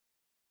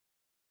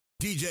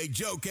DJ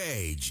Joe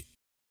Cage.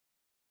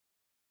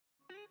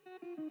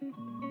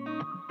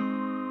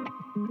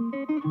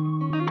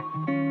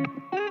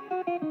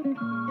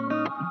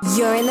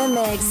 You're in the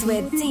mix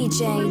with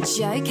DJ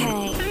Joe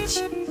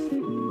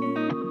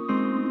Cage.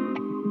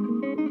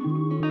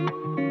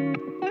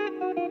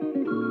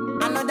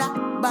 Another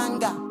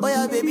banger, oh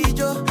yeah, baby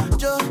Jo,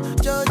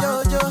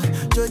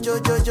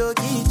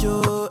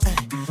 Kijo.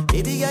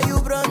 Baby girl, you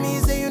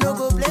promise say you no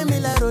go play me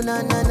like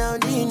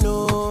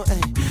Ronaldinho.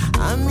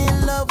 I'm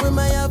in love with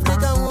my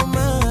African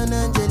woman,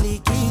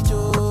 Angelique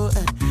Kijo.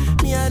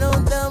 Me, I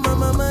don't tell my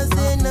mama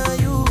say now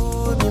you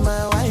be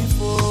my wife,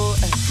 oh.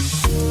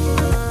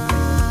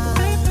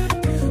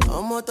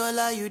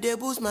 Omotola, you dey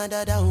boost my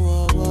dada,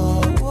 whoa,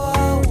 whoa,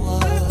 whoa, whoa.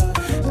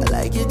 I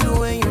like it too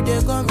when you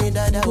dey call me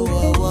dada, whoa,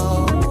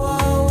 whoa,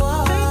 whoa,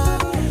 whoa.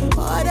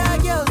 Other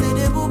girls say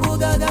they boo boo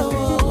gaga,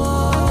 whoa,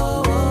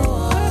 whoa,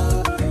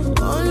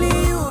 whoa. Only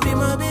you be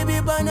my baby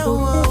partner,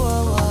 whoa,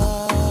 whoa,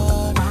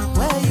 whoa.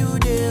 Where you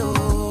dey,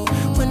 oh?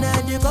 When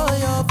I dey call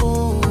your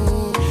phone,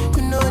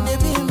 you know they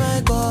be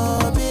my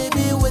call,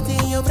 baby.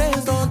 Waiting your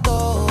friends don't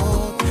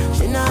talk.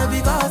 She not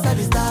because I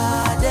be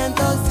star, them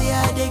talk say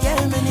I dey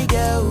get many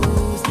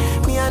girls.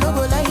 Me I no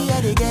go lie,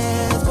 I dey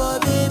guess,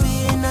 but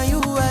baby now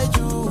you I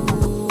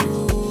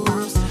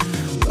choose.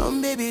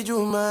 Come baby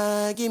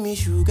Juma, give me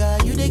sugar,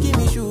 you dey give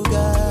me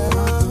sugar.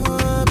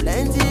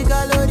 Plenty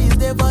calories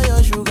there for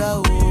your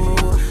sugar,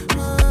 oh.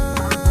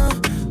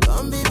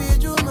 Come baby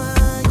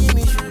Juma, give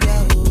me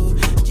sugar, oh.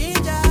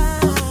 Ginger,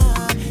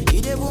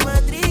 you dey pull my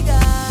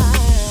trigger.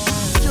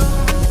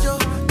 Jo,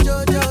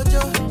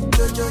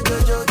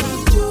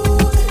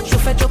 Je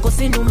fais choco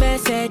si nous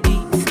Mercedes.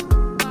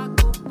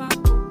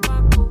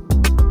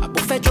 Abo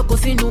fait choco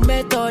si nous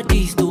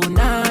Methodist. Oh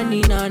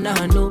nani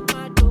no.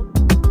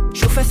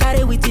 Je fais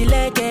sare with the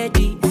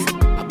legedis.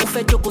 Abo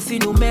fait choco si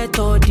nous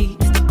Methodist.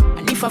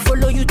 And if I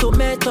follow you to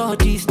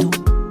Methodist too,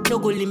 no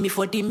go leave me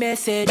for the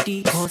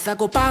Mercedes. Cause I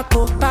go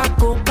Paco.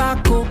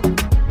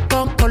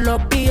 Come call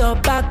up your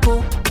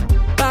Paco.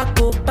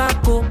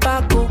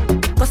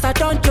 Cause I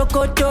don't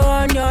choco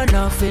on your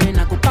loving.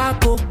 I go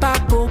Paco.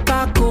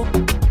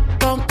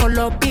 Come call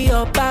up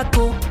your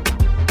Paco.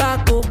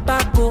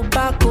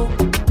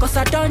 Cause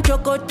I don't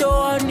choco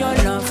on your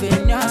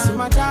loving. I say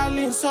my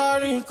darling,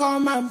 sorry,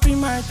 come and be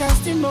my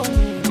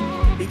testimony.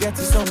 You get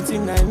to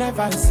something I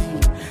never see.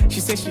 She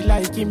say she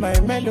liking my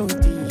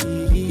melody.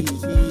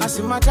 I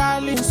say my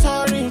darling,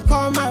 sorry,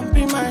 come and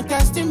be my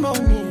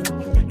testimony.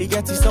 You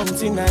get to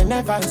something I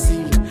never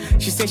see.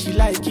 She say she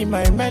liking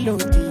my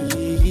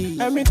melody.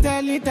 Let me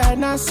tell you that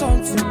not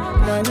something.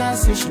 Nana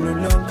say she no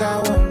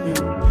longer want me.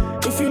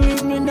 If you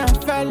leave me now,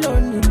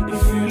 felony.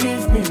 If you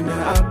leave me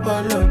now,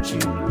 apology.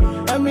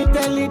 Let me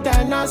tell you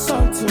that not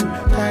something.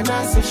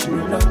 Nana say she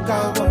no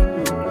longer want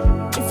me.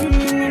 If you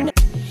leave me now.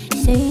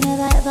 Say you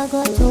never ever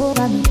got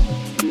over me,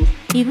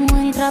 even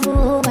when you travel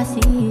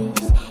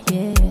overseas,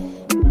 yeah.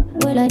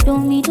 Well, I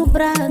don't need to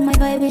brag, my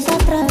vibe is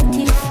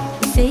attractive.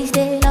 You say you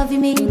stay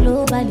loving me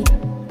globally,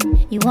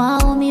 you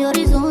want me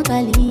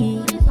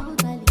horizontally.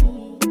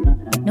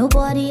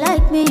 Nobody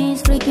like me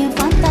is freaking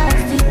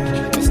fantastic.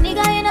 This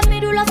nigga in the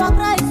middle of a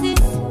crisis.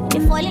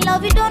 You fall in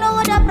love, you don't know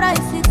what the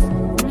price is.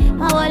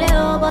 My wallet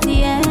over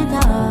the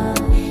enter.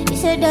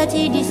 It's a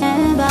dirty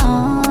December.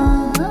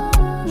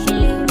 She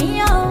leave me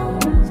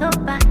out. So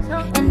bad,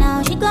 and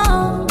now she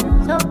gone.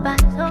 So bad.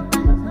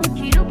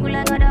 She look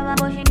like a dog,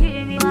 but she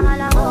give me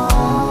wahala.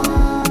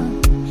 Oh,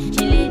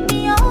 she leave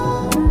me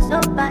on. So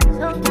bad,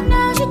 and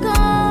now she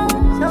gone.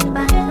 So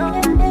bad,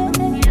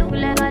 she look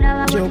like a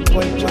dog, but she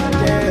give me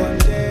wahala.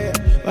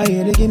 Why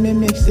you dey give me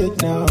mixed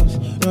signals?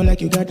 Don't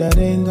like you got that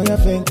ring on your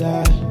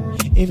finger.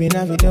 Even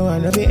if you don't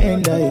want to be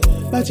under you,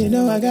 but you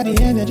know I got the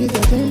energy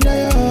to send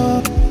you.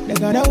 The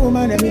kind of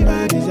woman that be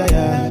my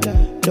desire.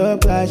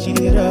 Top class, she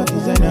did rough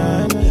as an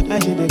arm.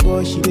 And she dey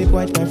go, she dey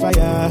quench my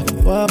fire.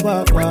 Wah. Oh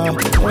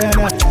yeah,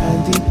 that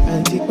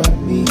auntie, kwa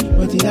me.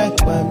 What you like,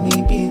 kwa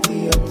me,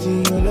 pity up to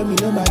you. Love me,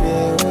 no matter.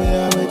 Oh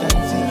yeah, wait and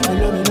see. You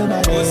love me, no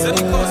matter. Oh yeah,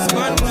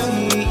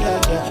 see.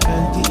 Yeah,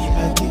 auntie,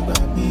 kwa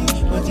me.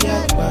 What you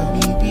like, kwa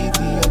me,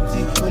 pity up to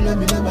you. Love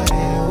me, no matter.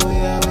 Oh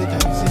yeah, wait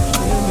and see.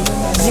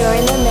 You're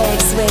in the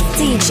mix with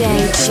DJ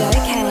Joe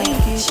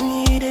Cage.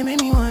 They make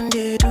me one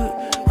day do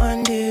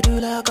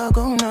like a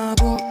gonna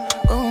boom,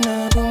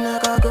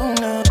 like a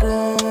gonna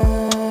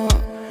boom.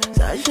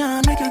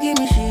 Sasha, make you give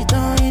me shit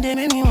on. They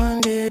make me one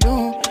day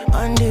do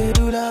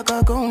like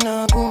a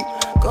gonna boom,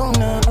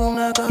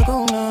 like a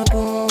gonna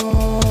boom.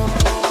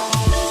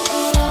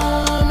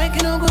 Make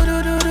you no go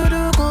do,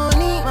 go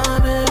need my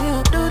baby,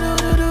 do,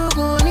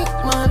 go need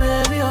my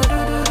baby, do,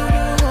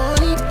 go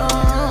need,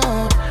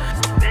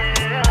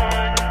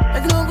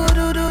 Make you no go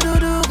do,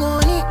 go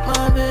need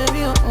my baby.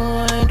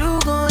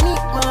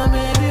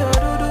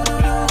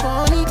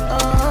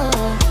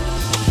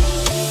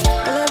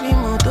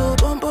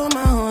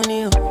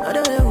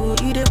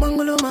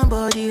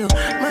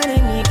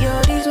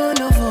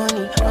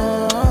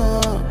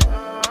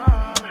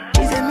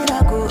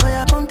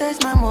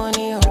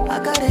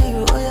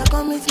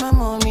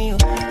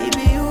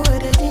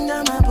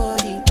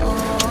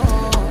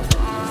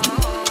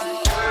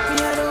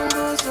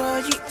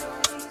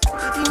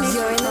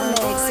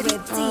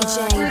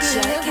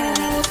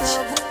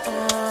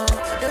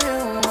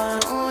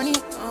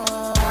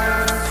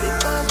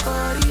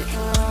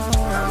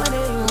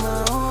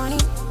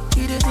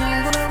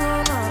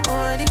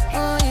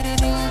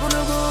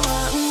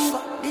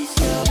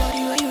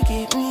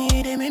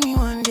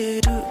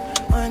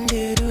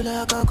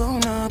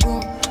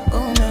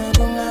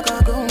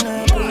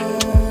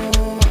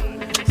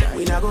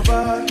 go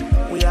far,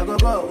 we are go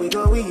go, we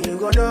go we, you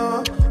go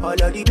know. All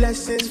of the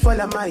blessings fall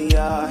on my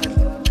yard.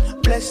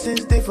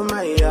 Blessings stay for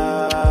my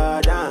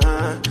yard,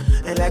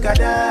 And like a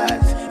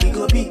that, he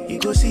go be, he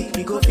go see,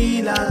 he go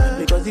feel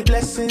because the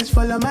blessings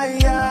fall on my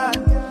yard.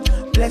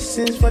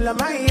 Blessings fall on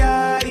my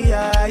yard,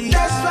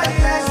 That's why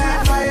I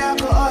say my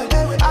alcohol.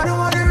 I don't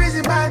wanna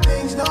reason bad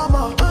things no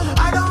more.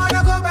 I don't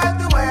wanna go back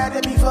to where I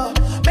did before.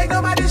 Make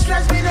nobody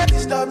stress me, not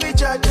disturb me,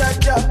 cha.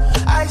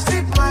 I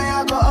sip my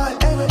alcohol.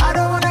 I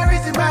don't wanna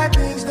reason bad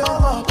things no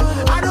more.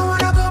 I don't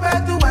wanna go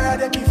back to where I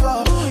did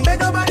before. Make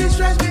nobody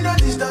stress me, not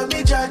disturb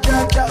me, cha.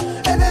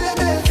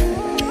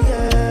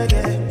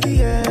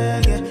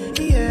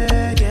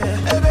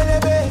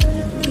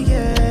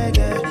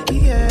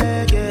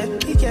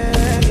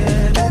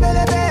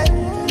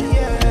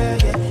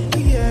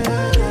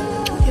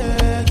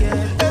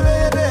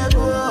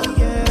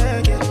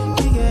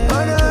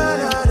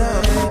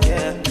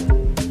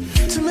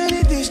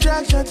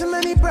 Too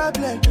many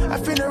problems. I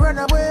finna run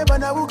away,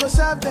 but I will go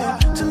solve them.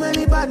 Too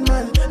many bad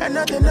men and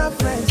not enough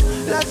friends.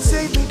 Lord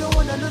save me, don't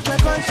wanna lose my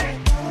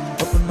conscience.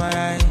 Open my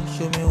eyes,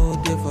 show me who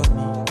they for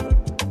me.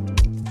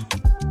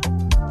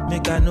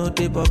 Make I know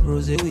tape up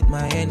rose with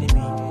my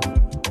enemy.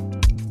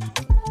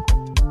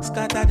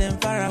 Scatter them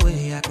far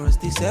away across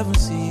the 7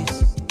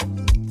 seas.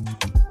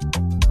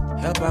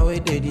 Help away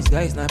they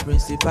disguise na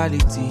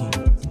principality.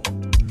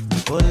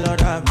 Oh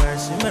Lord have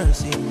mercy,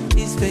 mercy.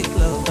 This fake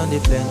love done they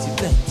plenty.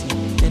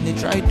 Then they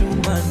try to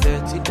man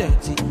dirty.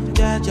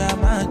 Ja,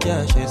 man,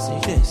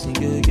 chasing,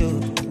 yo.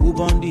 Who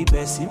born the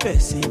Bessie?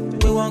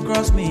 We won't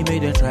cross me, may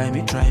they try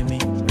me.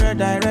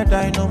 Red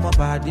eye, no more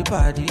party.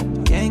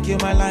 Can't kill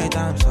my light,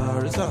 I'm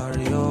sorry,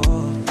 oh.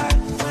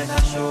 When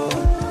I show,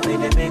 may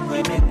they make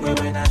way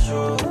when I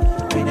show.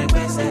 When they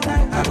best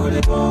I go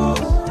the boss.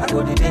 I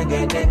go the dengue,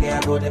 I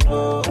go the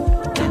blow.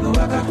 Then go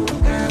back up,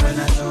 when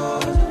I show.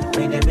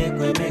 When they make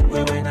way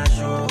when I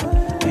show.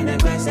 When they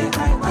best I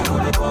go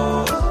the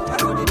boss. I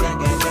go the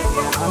dengue.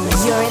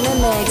 You're in the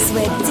mix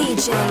with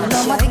DJ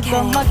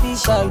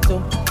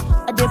Joe.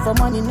 I did for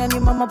money, nanny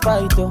mama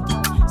paito.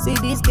 See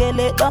this girl,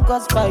 don't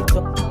cause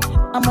fighto.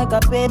 I make a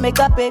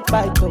pay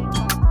fighto.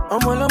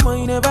 I'm all on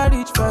you never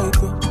reach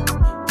fighto.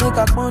 Make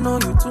a phone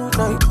on you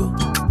tonight.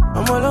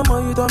 I'm all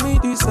on you don't me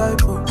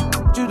disciple.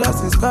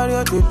 Judas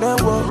Iscariot did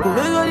not walk. We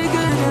got the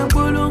girl in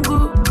Polongo.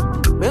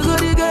 We got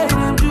the girl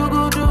in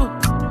Jugodo.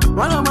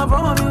 One of my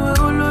family we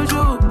go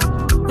lojo.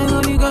 We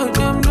got the girl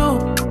them know.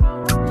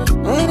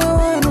 Ain't no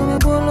one on the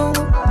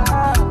Polongo.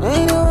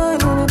 Ain't no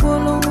one on the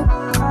Polongo.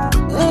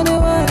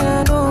 Anyone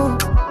I know.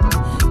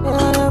 I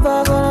never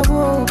gonna go.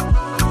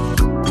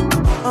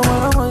 I'm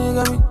all on you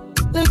got me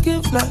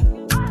looking fly.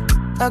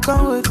 I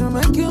can't wait to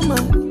make you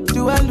mine.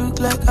 Do I look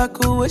like I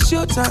could waste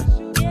your time?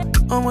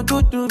 I'ma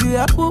go through the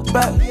apple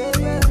pie.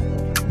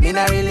 Me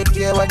not really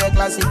care what they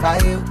classify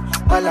you.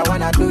 All I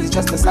wanna do is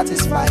just to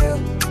satisfy you.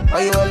 Oh,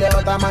 you only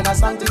want a man to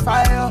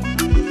sanctify you.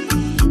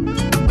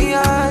 Me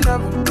I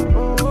love you.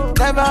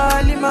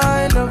 Never leave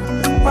my love.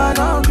 Man,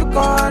 how you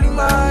call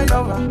my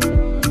lover?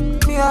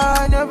 Me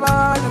I never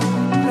love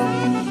you.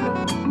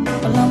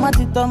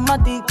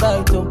 Automatic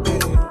fighto.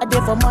 I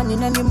did for money,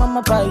 nanny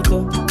mama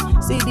paito.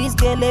 See this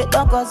girl,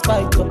 don't cause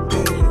fighto.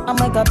 I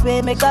make a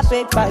pay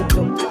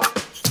fighto.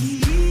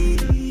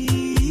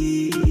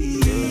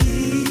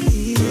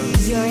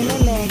 You're in the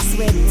mix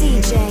with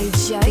DJ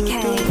Joe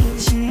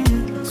Cage.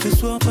 Ce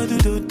soir pas de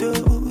dodo.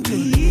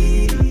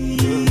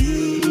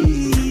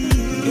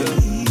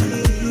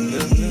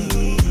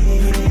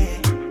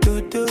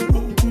 Dodo.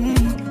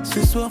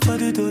 Ce soir pas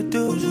de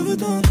dodo. Je veux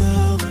ton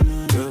corps.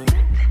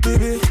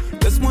 Bébé,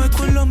 laisse-moi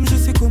être l'homme, je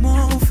sais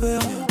comment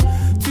faire.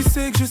 Tu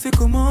sais que je sais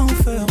comment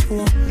faire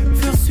pour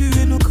faire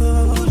suer nos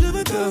corps. Je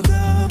veux ton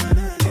corps.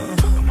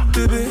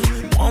 Bébé,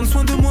 prendre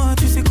soin de moi,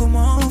 tu sais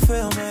comment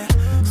faire. Mais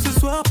ce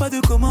soir pas de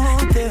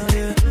commentaires,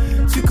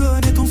 Tu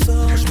connais ton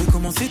sort, je vais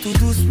commencer tout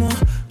doucement,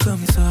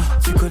 comme ça.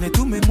 Tu connais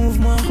tous mes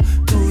mouvements,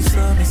 tout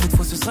ça. Mais cette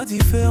fois ce sera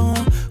différent,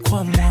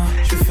 crois-moi.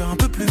 Je vais faire un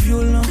peu plus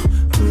violent.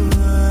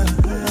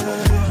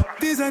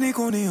 Des années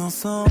qu'on est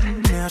ensemble,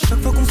 mais à chaque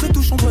fois qu'on se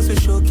touche on doit se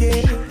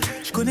choquer.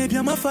 Je connais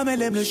bien ma femme,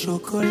 elle aime le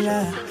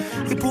chocolat.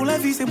 Et pour la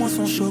vie c'est moi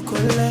son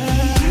chocolat.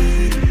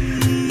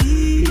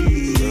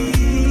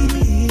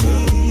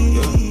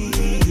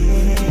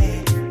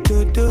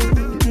 Dodo,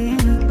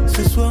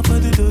 ce soir pas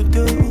de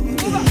dodo.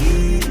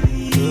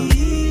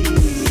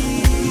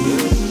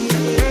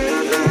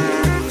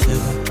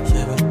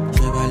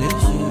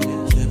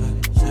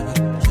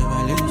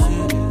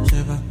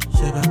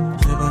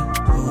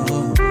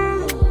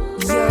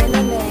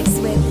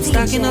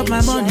 Stacking up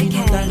my money,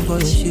 no time for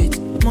your shit.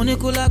 Money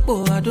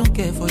kulakbo, I don't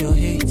care for your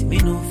hate. Me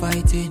no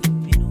fighting.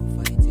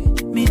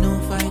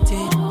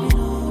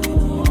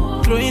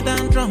 Throwing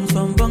down drums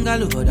from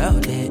bungalow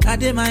out there. I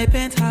did my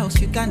penthouse,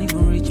 you can't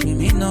even reach me.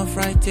 Me no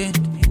frightened.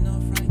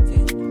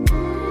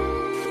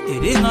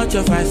 It is not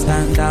your fight,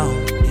 stand down.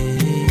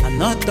 I'm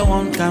not the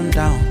one, calm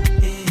down.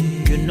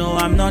 You know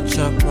I'm not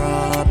your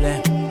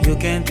problem. You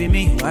can't be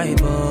me, why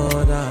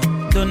bother?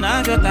 Don't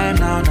have your time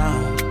now.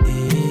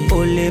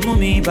 Ole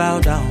mumi bow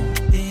down.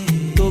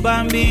 To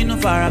bambino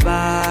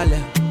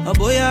farabalẹ̀,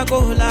 ọ̀bọ̀yà kò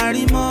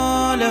lárí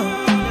mọ́lẹ̀.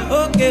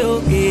 Okay,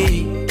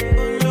 okay,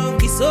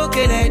 it's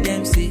okay, let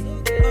them see.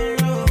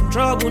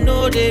 Trouble no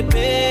dey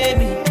pay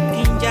me,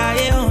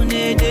 kinjaye on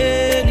a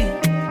daily.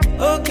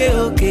 Okay,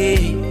 okay,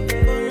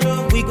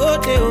 we go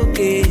dey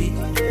okay.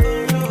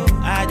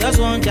 I just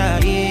want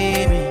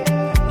jaye me,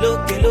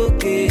 loke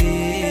loke.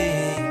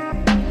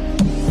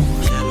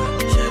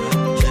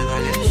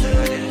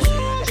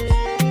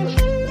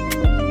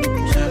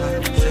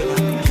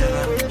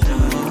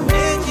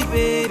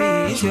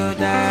 Your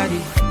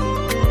daddy.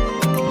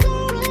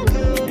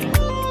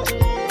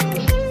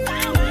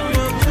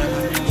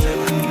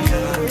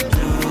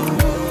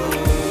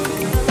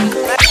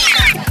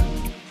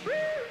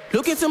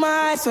 Look into my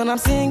eyes when I'm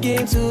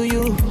singing to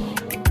you.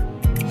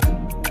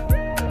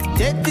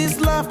 Take this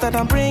love that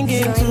I'm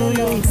bringing to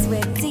you.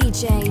 With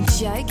DJ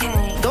Joe K.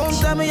 Don't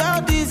tell me how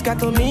this got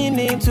no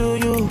meaning to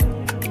you.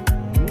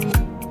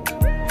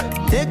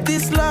 Take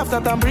this love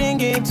that I'm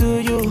bringing to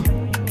you.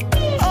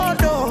 Oh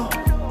no.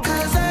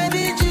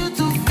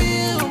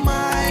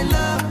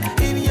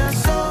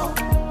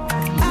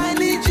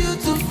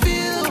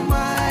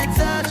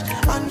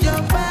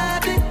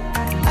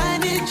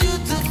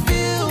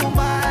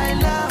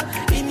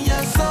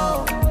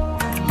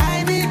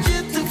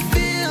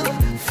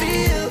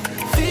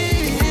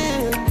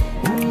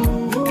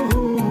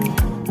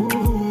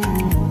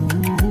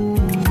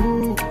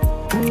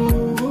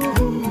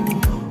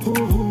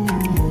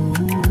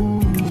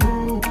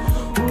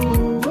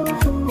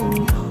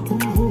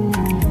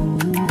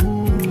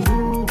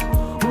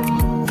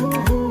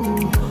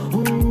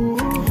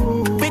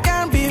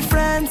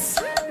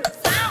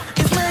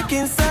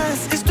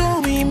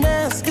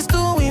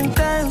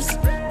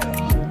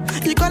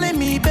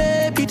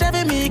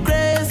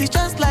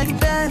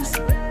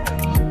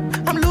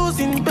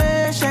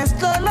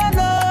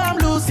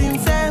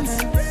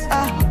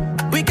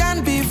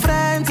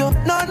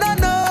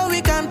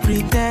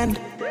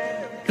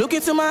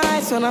 To my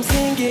eyes when I'm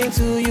singing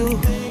to you.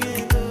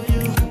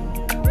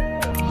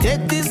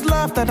 Take this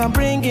love that I'm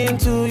bringing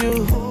to you.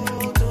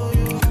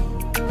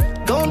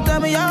 Don't tell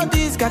me how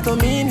this got no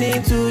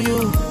meaning to you.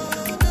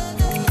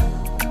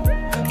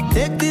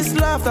 Take this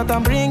love that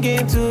I'm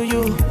bringing to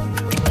you.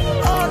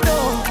 Oh no.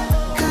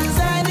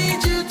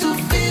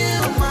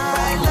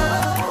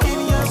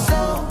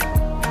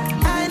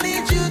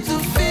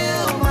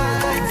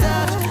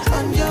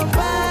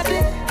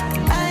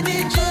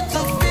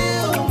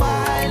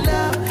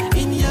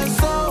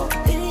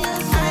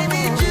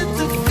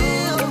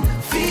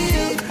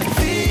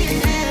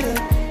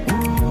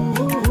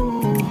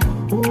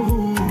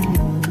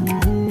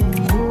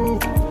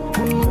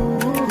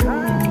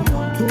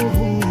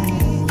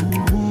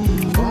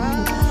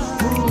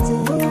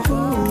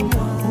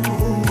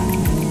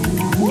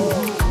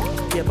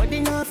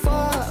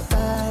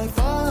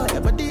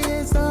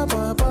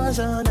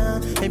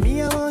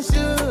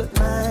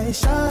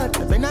 Shot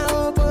when I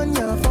open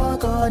your four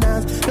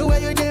corners. The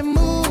way you dey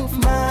move,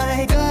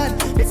 my God,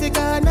 this is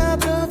kinda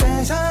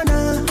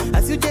professional.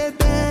 As you dey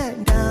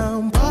bend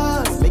down,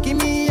 pause, making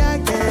me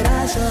act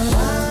irrational.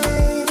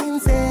 Wine,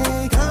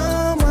 say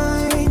come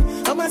wine,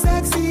 all my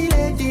sexy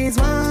ladies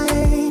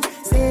wine.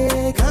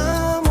 Say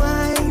come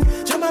wine,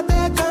 show my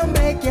back, come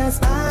back your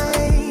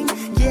spine.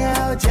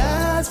 Yeah,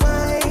 just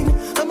wine,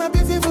 all my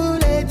beautiful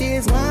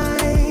ladies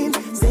wine.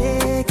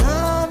 Say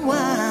come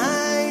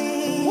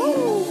wine.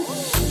 Woo.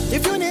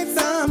 If you need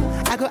some,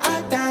 I go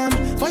add them.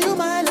 For you,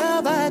 my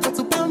love, I go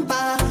to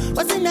Pampa.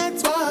 What's the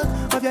network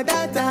of your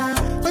data?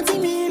 20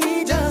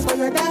 million just for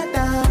your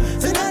data.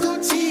 Say na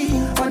Gucci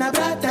on a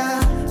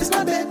brata. It's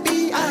my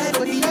baby, I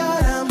go the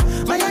autumn.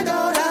 My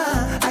adora,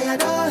 I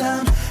adore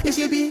him. If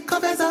you be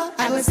confessor,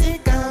 I will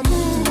seek him.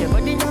 Your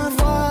body not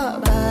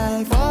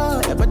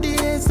 4x4. Your body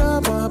is so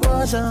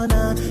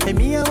proportional. And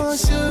me, I won't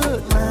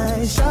shoot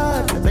my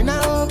shot. When I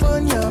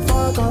open your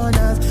four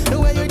corners, the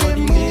way you did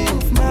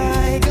move,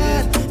 my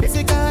God. This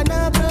is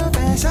kinda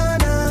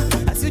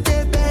professional. As you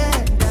take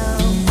back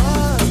down,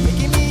 pause,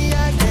 making me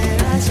act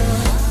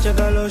irrational. Check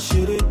out our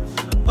shit.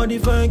 All the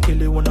fine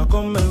kill it wanna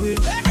come my way.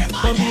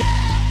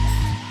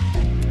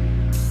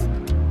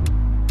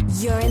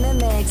 You're in the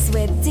mix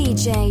with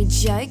DJ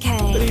Joe K.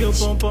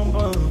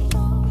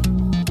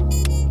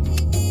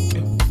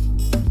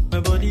 My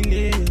body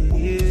lay,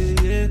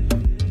 yeah.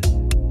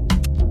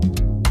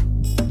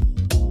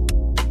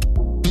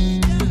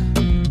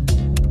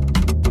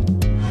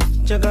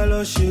 Check out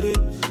our shit.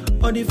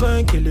 All the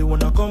fine kill it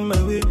wanna come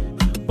my way.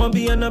 Won't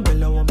be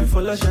Annabella, won't be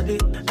for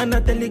Shade. And I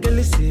tell the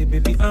girl, say,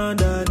 baby,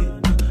 andale,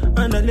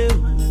 andale,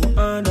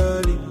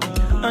 andale,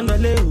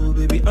 andale,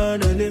 baby,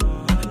 andale.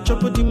 Chop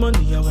the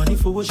money, I want it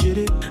for what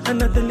shit.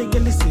 And I tell the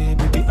girl, say,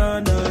 baby,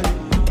 andale.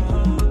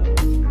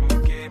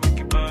 Okay, make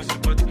it bounce,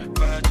 but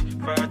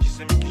fudge,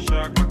 say make it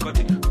shark, my cut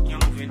it. You're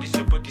moving this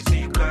your body, say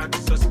you got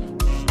this us.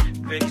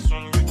 Very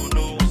soon you gon'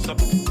 know what's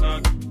up.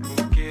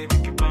 Okay,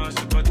 make it bounce,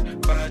 but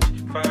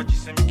fudge,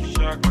 say make it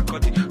shark, my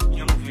cut it.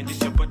 You're moving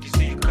this your body,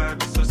 say you got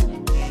this us.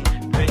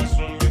 Very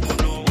soon you gon'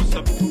 know what's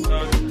up.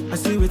 I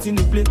see what's in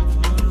the play.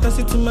 Pass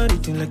it to my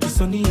written like it's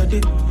sunny a day.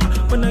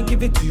 When I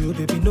give it to you,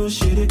 baby, no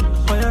shade.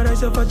 Fire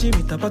rise up a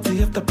Jimmy,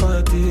 party after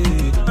party.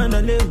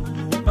 Andale,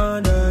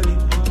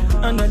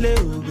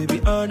 baby,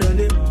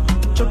 andale.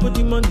 Chop with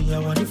the money, I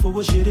want it for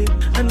what shit.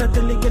 And I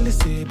tell the girl,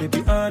 say,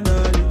 baby,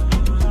 andale.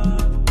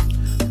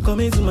 Come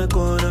into my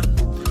corner.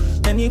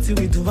 Anything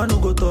we do, I no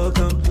go talk.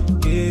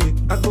 Yeah,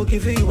 I go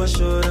give you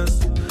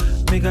assurance.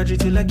 Make I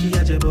treat you like you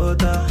had your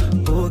butter.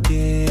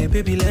 Okay,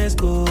 baby, let's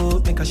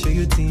go. Make I show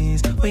you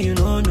things when you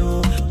don't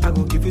know. I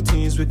go give you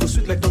things we go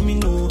sweet like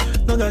domino.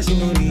 No guys, you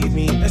don't leave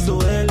me.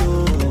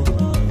 S-O-L-O.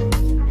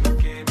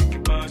 Okay, make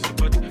it bounce,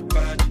 but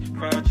bad,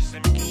 you say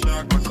make it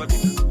sharp, I cut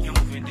it. You're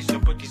moving this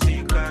up, but you say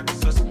you got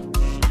this us.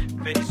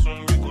 Very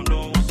soon you gon'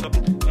 know what's up.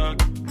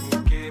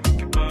 Okay,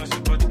 make it bounce,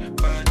 but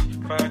bad,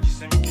 you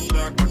say make it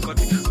sharp, I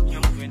cut it.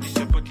 You're moving this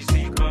up, but you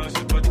say you got this,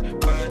 but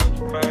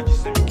bad, you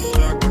say make it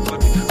sharp, I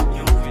cut it.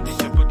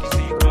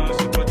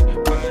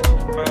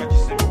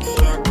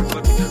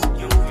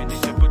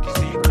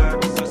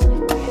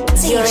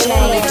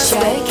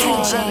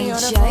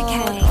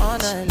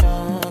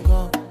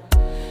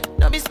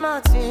 Don't be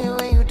smart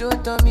when you do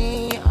it to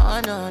me.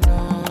 Oh no.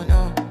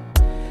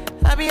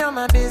 I be on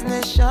my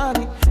business,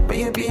 shawty, but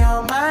you be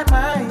on my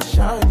mind,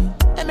 shawty.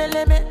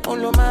 Let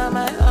all of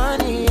my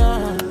honey,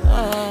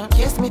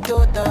 kiss me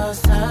to the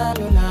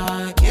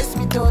cellular, kiss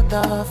me to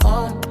the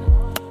phone.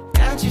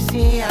 Can't you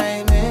see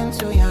I'm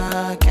into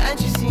ya? Can't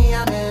you see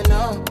I'm in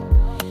love?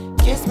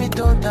 Kiss me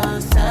to the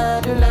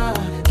cellular,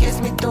 kiss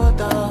me to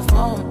the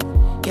phone.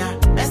 Yeah,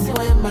 messing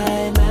with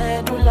my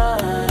medulla.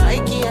 I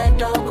can't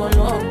talk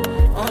alone.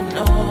 Oh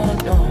no.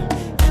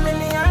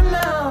 Emiliano,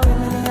 no.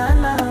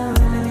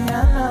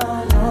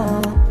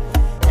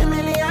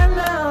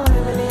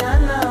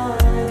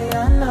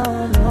 Emiliano,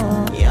 no.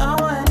 You're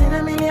one in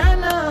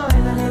Emiliano,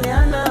 no.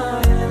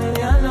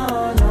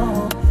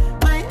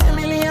 My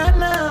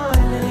Emiliano, no.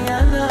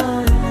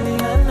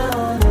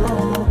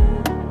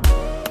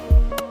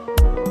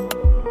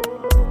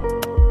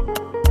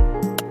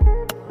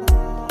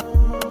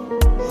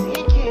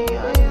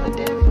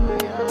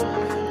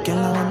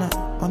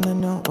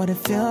 What it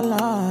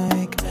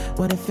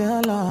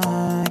feel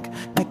like.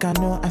 Like I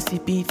know I see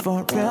beat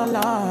for real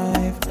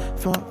life.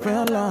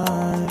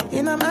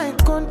 In a my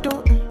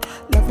condo,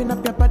 loving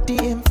up your body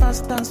in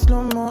fast and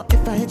slow-mo.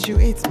 If I hit you,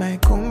 it's my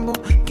combo.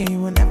 Can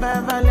you never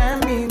ever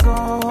let me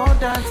go?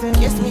 Dancing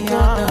kiss me to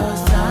the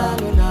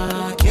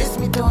cellular, kiss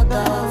me to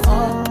the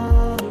phone.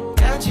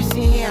 Can't you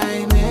see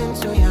I'm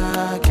into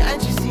ya?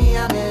 Can't you see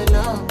I'm in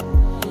love?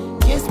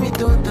 Kiss me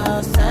to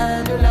the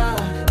cellular,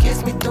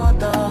 kiss me to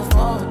the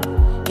phone.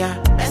 Yeah,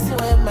 messing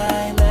with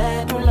my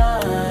medulla.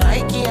 I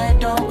can't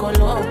talk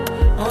alone.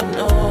 Oh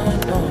no.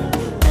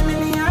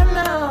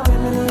 Emiliano,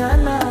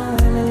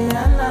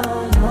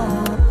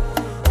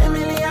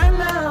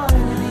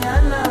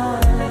 no.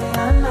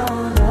 Emiliano,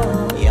 no.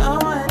 You're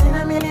one in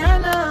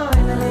Emiliano,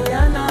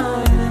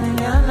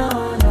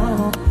 no.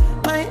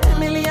 My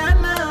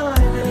Emiliano, no.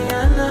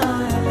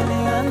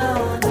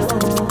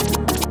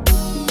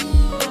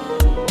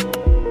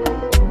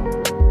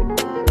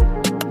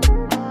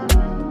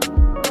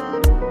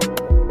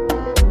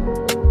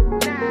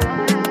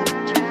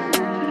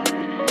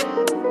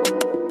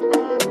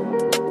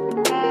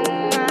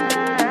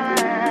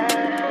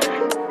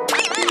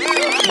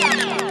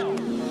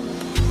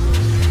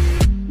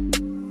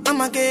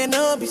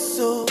 No be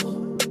so,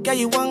 girl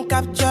you won't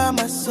capture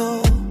my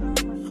soul.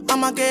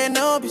 I'ma get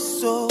no be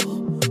so,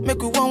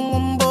 make we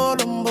one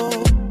bolombo.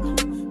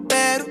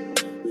 Better,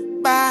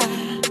 bye.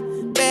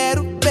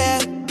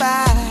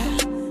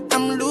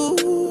 I'm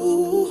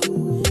loose,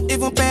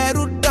 even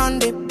Peru done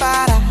the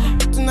para.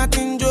 Tonight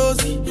in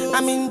Josie,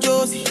 I'm in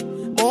Josie.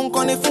 Won't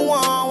call if you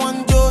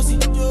want Josie.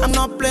 I'm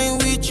not playing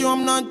with you,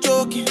 I'm not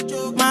joking.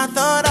 My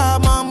thought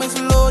of mom is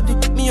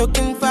loaded. Me you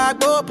can fight,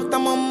 but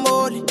I'm on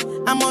molly.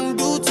 I'm on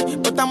duty,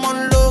 but I'm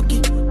on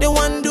low-key. They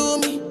want do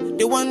me.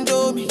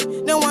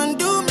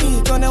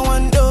 Gonna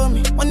want do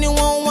me. When you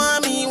won't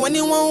want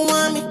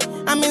me.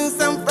 I'm in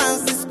San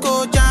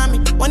Francisco, Jammy.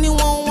 When you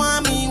won't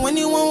want me.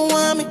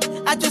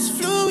 I just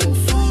flew in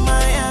from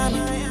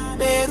Miami.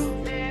 Peru,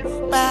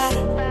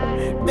 para.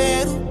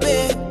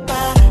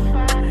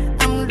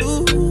 I'm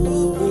loose,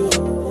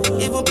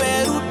 even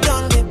Peru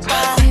done the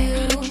para.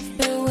 You've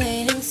been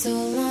waiting so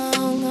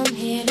long, I'm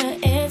here to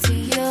answer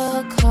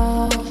your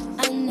call.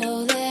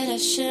 I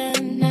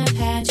shouldn't have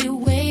had you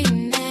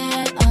waiting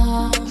at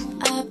all.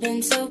 I've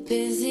been so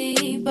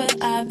busy, but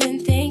I've been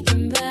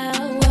thinking about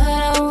what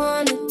I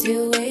wanna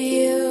do with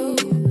you.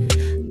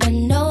 I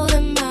know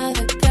them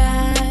other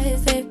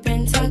guys, they've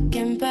been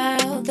talking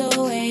about the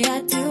way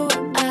I do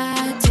what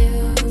I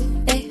do.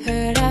 They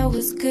heard I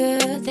was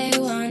good, they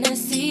wanna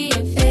see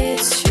if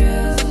it's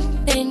true.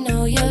 They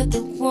know you're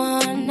the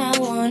one I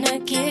wanna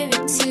give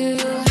it to.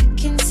 I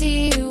can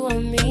see you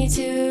want me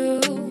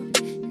too.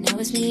 Now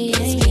it's me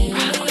and you.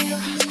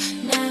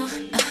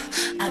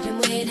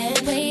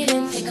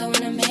 Waiting, think I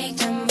wanna make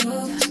them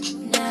move.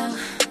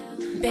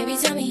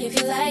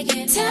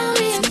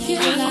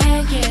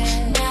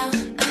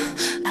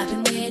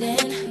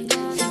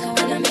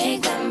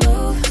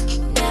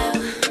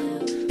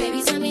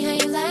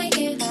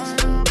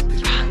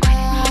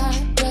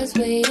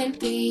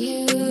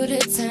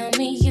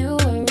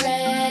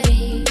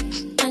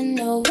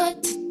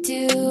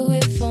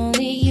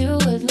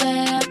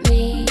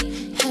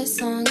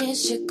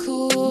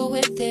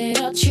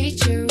 I'll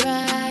treat you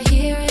right.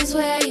 Here is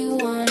where you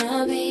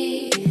wanna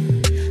be.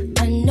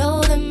 I know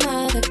them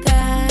other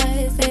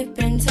guys, they've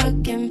been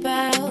talking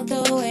about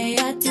the way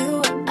I do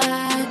what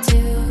I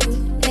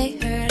do. They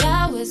heard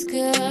I was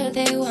good,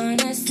 they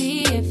wanna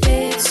see if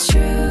it's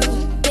true.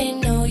 They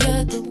know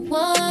you're the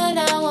one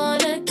I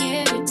wanna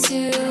give it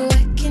to.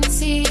 I can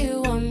see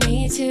you want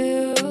me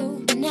too.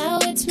 And now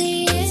it's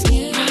me and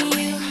you.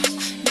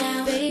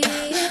 Now baby,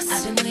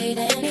 I've been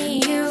waiting for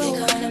you.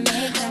 You're gonna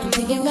make that I'm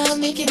thinking about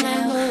making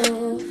that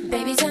move.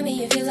 Baby, tell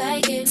me if you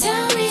like it.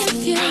 Tell me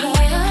if you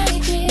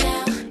like it.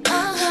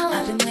 Now,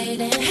 I've been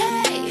waiting.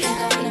 Hey,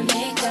 you're gonna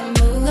make that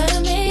move.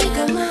 Gonna make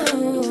a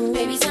move.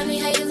 Baby, tell me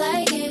how you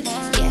like it.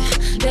 Yeah,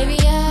 baby,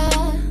 I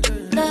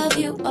love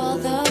you all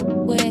the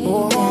way.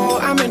 Oh,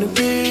 I'm in a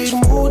big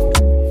mood.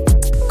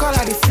 Call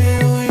I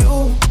feel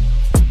you.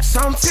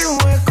 Something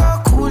wake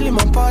up cool in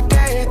my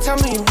body. Tell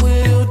me you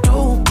will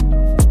do.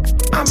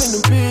 I'm in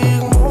a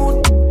big mood.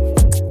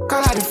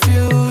 Call I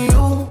feel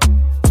you.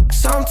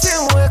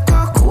 Something wake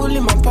up cool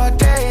in my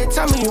body.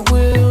 Tell me you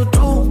will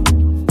do.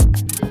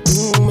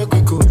 Make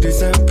we go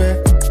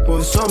December.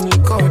 Pour some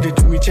liquor, they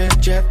do me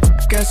jet.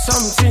 Get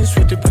something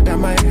sweet to put on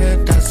my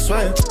head, that's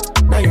why.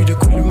 Now you the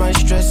cool in my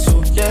stress,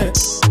 so yeah.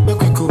 Make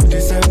we go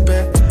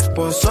December.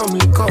 Pour some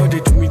liquor, they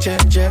do me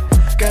jet.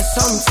 Get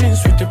something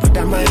sweet to put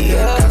on my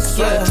head, that's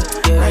why.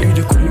 Now you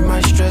the cool in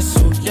my stress,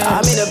 so yeah.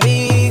 I'm in a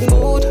big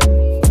mood.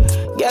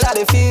 Girl, I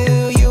dey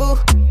feel you.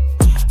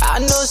 I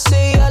know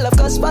say I love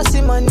cause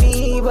passing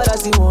money, but I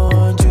still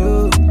want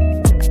you.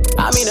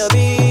 I'm in a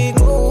big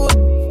mood.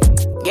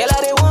 Girl,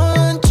 I dey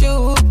want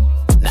you.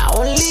 Now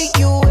only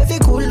you, if you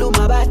cool on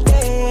my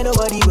body,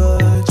 nobody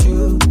but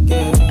you.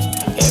 Yeah.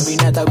 Every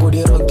night I go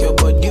dey rock your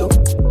body.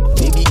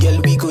 Baby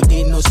girl, we go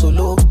dey no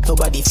solo.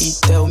 Nobody fit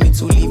tell me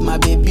to leave my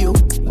baby.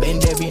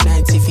 Bend every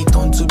night if it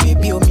turn to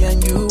baby. Me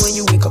and you, when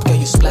you wake up, girl,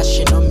 you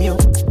splashing on me.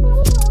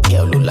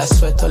 Girl, I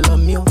sweat all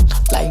on me.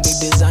 Like the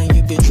design,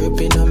 you be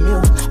dripping on me.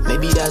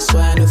 Maybe that's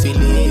why I don't feel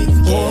it.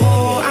 Yeah.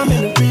 Oh, I'm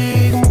in a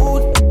big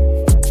mood.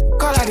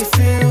 Call I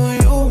feel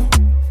you.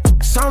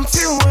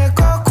 Something wake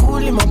up cool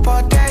in my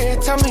body.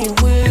 Tell me you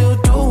will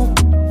do.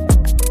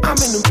 I'm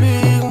in a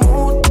big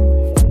mood.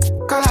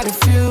 Call I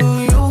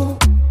feel you.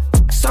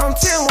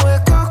 Something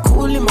wake up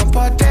cool in my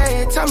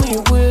body. Tell me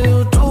you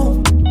will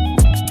do.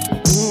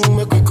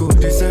 Make we go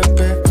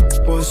December.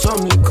 Pour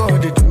some liquor,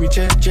 they do me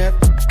jet.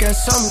 Get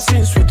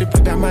something sweet to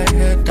put on my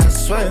head,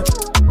 that's why.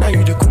 Now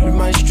you the cool in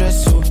my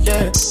stress, so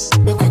yeah.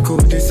 Make we go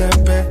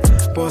December.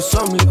 Pour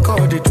some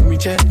liquor, they do me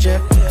jet.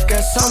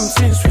 Get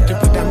something sweet to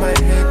put on my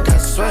head,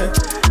 that's why.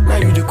 Now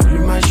you the cool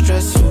in my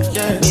stress, so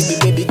yeah.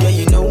 Baby, girl,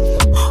 you know.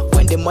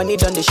 When the money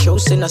done the show,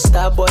 send a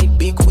star boy,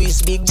 big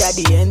whiz, big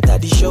daddy enter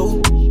the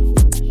show.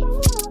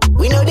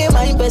 We know they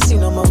mind person,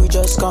 no more, we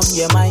just come,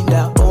 yeah, mind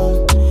our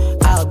own.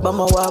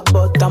 Agbama wa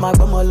but I'm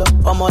agbama lo,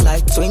 I'm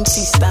like 20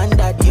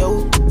 standard,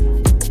 yo.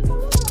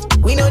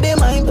 We know they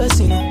mind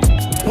person,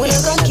 we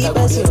ain't gonna keep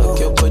us rock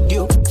your body.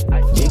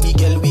 Baby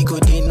girl, we go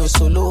dey no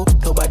solo.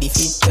 Nobody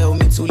fit tell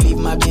me to leave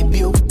my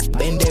baby.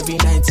 Bend every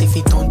night if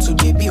it turn to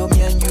baby.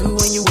 Me and you,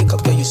 when you wake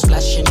up, girl, you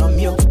splashing on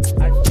me.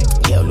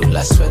 Girl,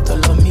 I sweat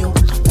all on me.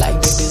 Like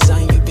the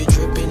design, you be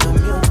dripping on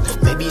me.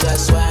 Maybe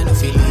that's why I don't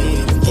feel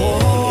it. Yeah.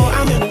 Oh,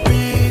 I'm in a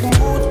big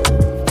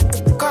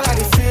mood. Call I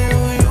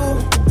feel you.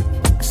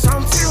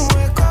 Something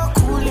wake up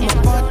cool in my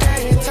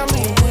body. Tell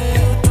me you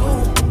will do.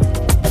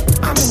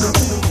 I'm in a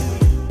big mood.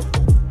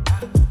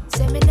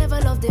 Say me never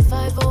love the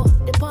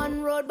 5-0. The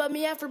pun road, but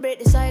me have to break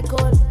the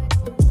cycle.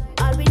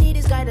 All we need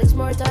is guidance,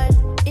 more time.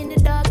 In the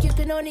dark, you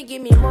can only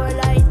give me more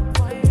light.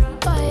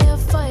 Fire,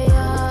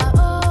 fire,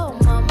 oh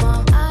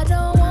mama. I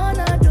don't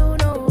wanna do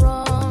no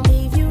wrong.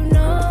 Leave you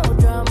no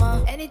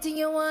drama. Anything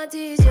you want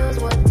is yours,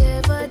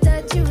 whatever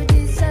that you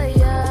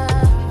desire.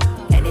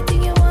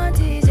 Anything you want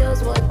is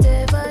yours,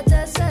 whatever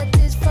that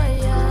satisfy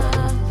ya.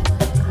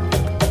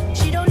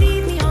 She don't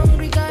leave me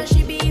hungry, cause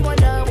she be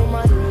Wonder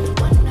Woman.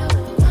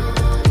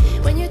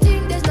 When you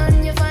think there's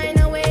none, you find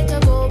a way to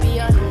go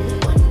beyond.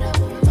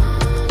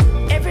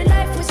 Every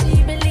life we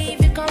see,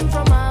 believe it come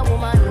from a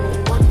woman.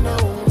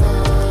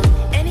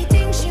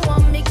 Anything she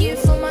want me give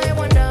for my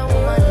Wonder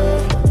Woman.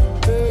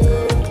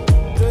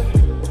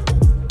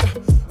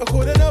 I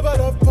couldn't never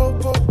love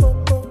Popo.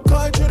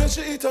 Call through the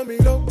city, tell me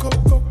loco.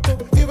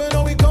 Even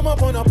though we come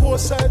up on a poor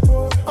side,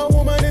 a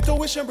woman need to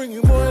wish and bring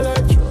you more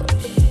life.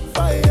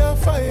 Fire,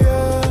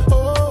 fire,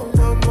 oh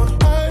mama.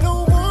 I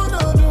don't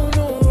wanna do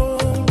no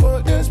wrong,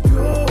 but there's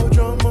pure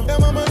drama. Yeah,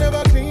 mama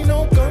never clean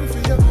no gun for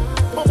you.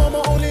 My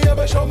mama only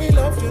ever show me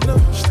love, you know.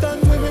 She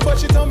stand with me, but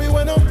she tell me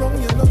when I'm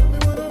wrong, you know.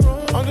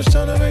 I'm just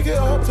trying to make it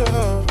up to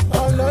her.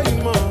 I love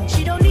you, mom.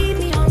 She don't leave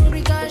me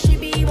hungry, cause she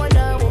be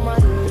Wonder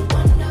Woman.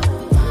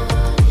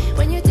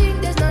 When you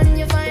think there's none,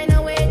 you find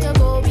a way to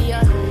go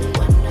beyond.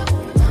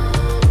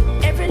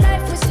 Every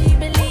life we see,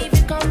 believe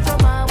it come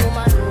from a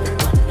woman.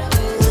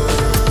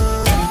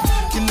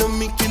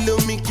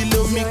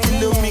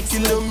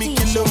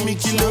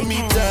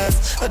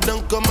 Kilometers. I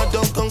don't come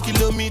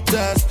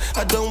kilometers.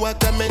 I don't walk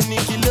that many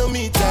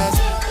kilometers.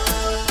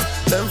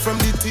 Learn from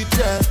the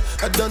teacher.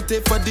 I don't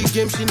take for the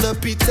game, she no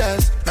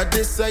pitas. I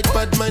decide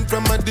bad mind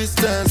from a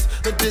distance.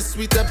 Not this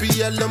sweet, I be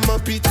all on my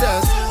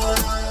pitas.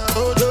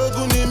 Oh,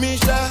 Doguni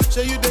Misha,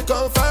 show you the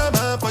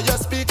confirm for your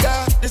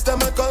speaker. This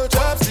time I call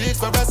chopsticks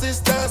for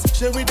assistance.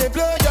 Show we they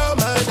blow your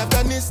mind,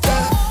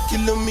 Afghanistan.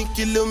 Kilometers.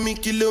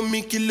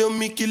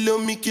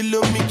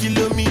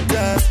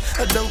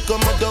 I don't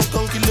come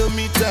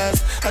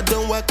kilometers. I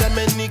don't walk that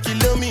many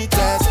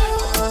kilometers.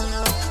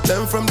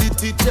 Learn from the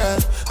teacher.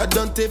 I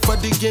don't take for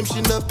the game,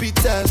 she no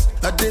pitas.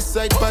 I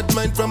decide bad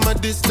mind from a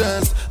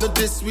distance. Not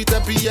this sweet, I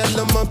be all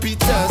on my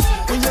pitas.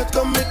 When you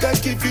come, make I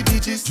give you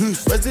digits.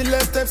 When's the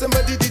last time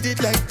somebody did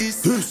it like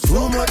this? Too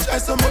much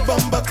ice on my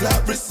bumper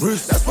clap wrist.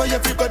 That's why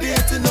everybody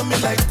hating on me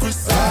like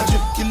Chris.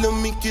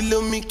 Kilometers.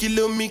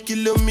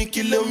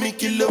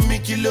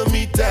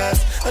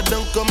 I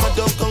don't come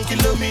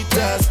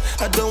kilometers.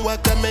 I don't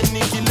walk that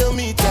many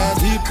kilometers.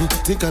 People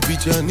think I be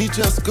Johnny,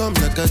 just come.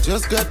 Like I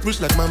just got rich,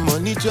 like my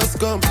money just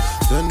come.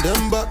 Send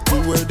them back to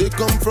where they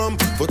come from.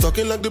 For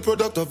talking like the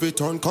product of a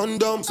torn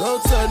condom.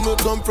 Southside no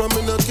come from,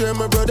 me no care,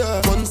 my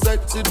brother. One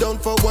side, sit down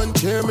for one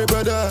chair, my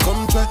brother.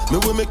 Come try, me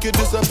will make you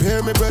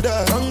disappear, my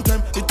brother. Long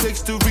time it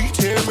takes to reach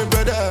here, my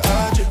brother.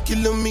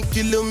 Kilometers.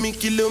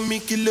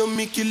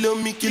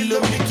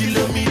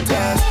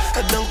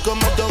 I don't come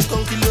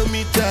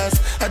kilometers.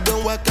 I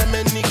don't walk that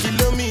many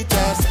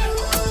kilometers.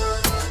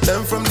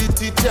 Learn from the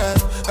teacher.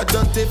 I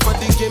don't take for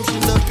the game, she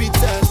no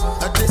pitas.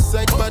 I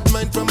decide bad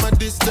mind from a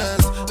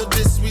distance. Not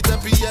this sweet, I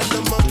be all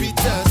on my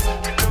pitas.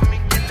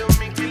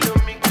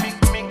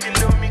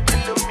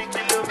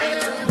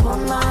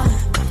 Woman,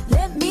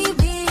 let me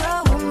be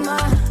your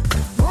woman.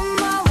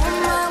 Woman.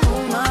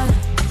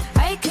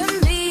 I can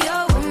be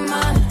your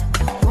woman.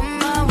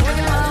 Woman.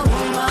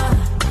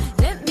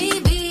 Let me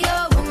be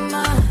your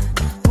woman.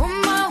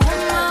 Woman.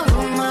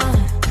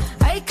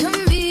 I can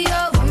be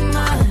your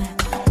woman.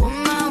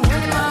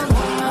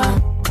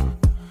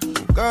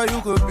 Girl,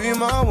 you could be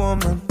my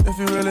woman if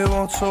you really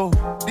want to.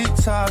 Deep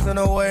ties in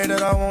a way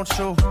that I want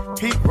you.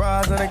 Heat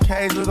rise in a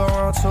cage we go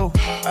on to.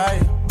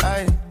 Ay.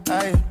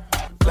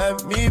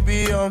 Let me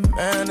be your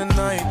man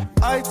tonight.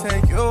 I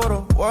take you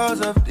to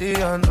worlds of the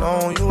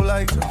unknown. You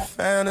like to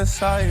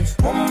fantasize.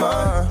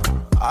 Woman,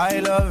 I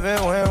love it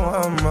when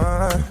we're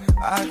mine.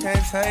 I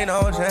can't take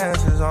no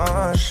chances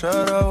on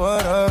shoulda,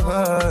 woulda,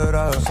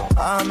 coulda. So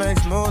I make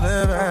smooth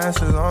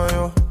advances on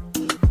you.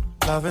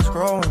 Love is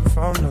growing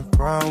from the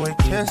ground. We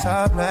kiss,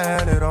 I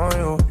planted on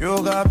you.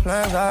 You got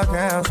plans I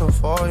cancel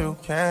for you.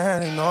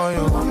 Can't ignore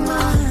you.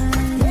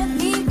 Woman, let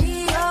me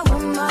be your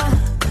woman.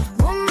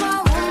 Woman.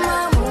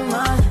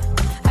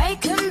 I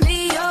can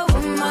be your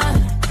woman.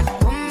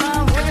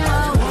 Woman.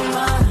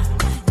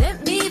 Let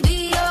me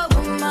be your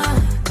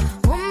woman.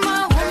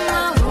 Woman.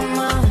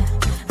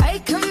 I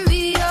can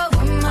be your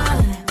woman.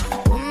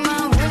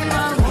 Woman.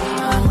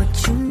 What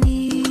you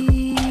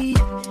need,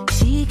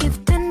 she give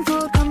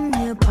tenfold. Come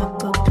here,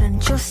 pop up,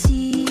 plant your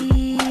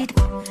seed.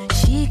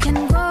 She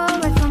can grow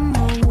right from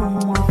her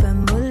womb or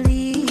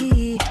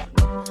family.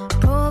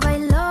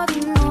 Provide love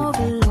you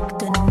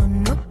overlooked and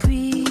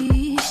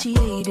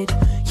unappreciated.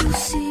 You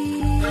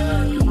see,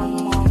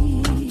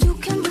 you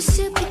can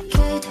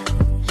reciprocate.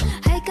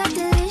 I got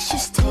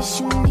delicious taste.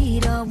 You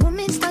need a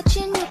woman's touch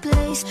in your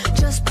place.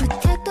 Just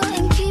protect her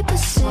and keep her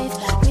safe.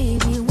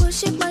 Baby,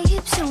 worship my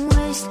hips and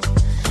waist.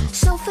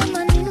 So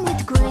feminine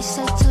with grace.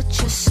 I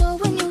touch your soul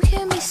when you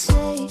hear me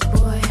say,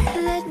 boy,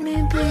 let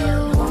me be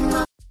your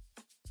woman.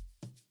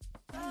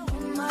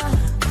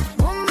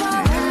 Woman.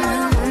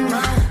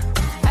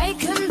 I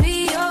can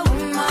be your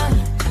woman.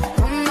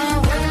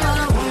 Woman.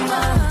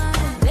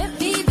 Let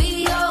me be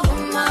your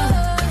woman.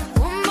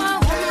 Woman.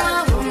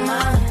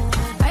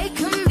 I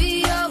can be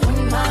your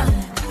woman.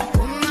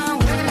 Woman.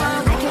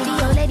 I can be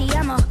your lady.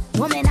 I'm a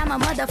woman. I'm a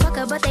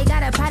motherfucker, but they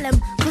got a problem.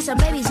 Put some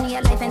babies in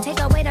your life and take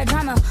away the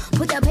drama.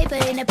 Put the paper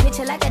in the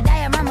picture like a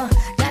diorama.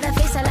 Gotta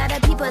face a lot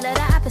of people that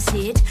are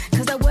opposite.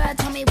 Cause the world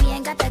told me we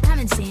ain't got that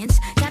common sense.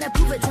 Gotta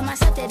prove it to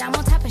myself that I'm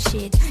on top of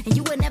shit. And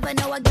you would never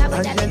know a guy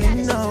without a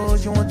goddess.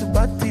 Knows you want to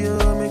battle you,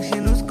 makes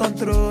you lose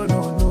control.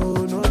 No.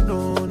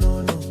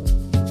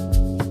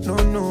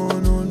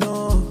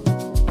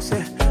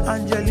 Say,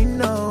 Angelina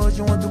knows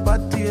you want to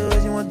battle you,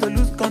 you want to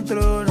lose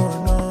control. No.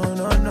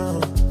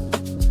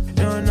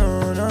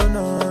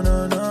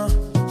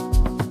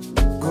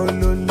 Go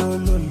lo lo lo lo lo,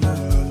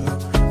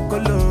 go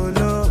lo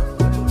lo,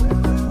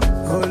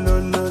 go lo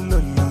lo lo lo,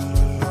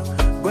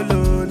 go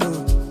lo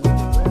lo,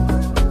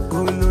 go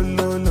lo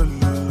lo lo lo,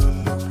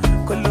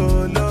 go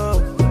lo lo,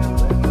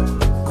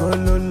 go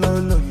lo lo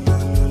lo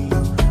lo,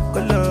 go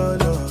lo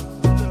lo.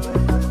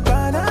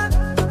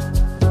 Banana,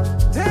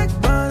 take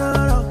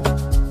banana,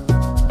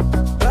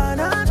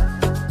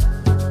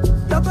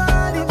 your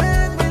body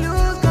make me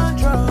lose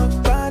control.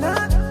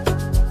 Banana,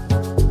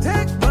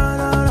 take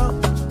banana.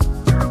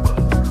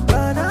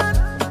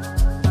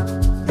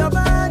 Your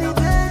body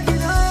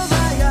taking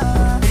over,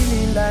 yeah.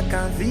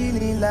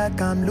 Feeling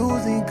like I'm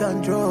losing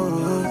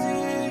control.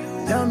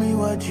 Tell me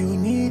what you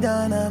need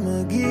and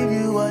I'ma give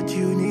you what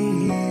you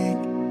need.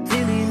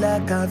 Feeling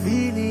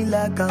feeling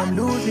like I'm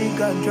losing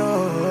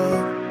control.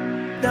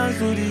 Dance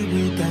to the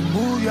beat and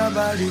move your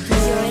body to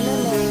You're in the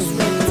mix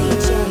with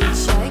DJ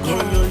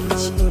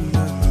Showcase.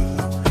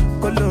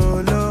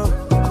 Kololo.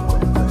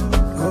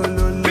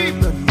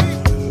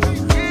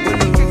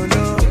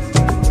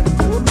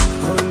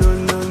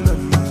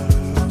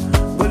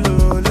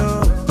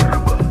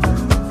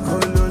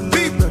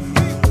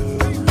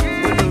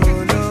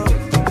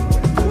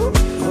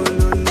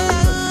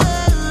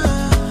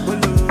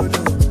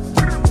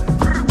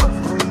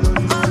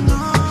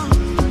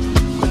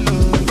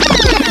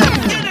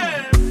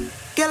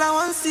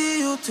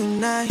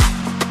 Tonight,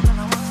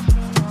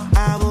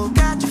 I will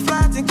catch a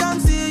flight and come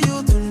see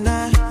you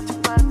tonight.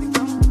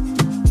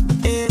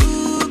 Hey,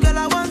 ooh, girl,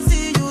 I want to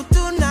see you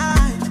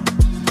tonight.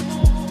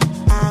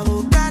 I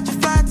will catch a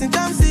flight and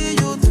come see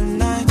you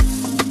tonight.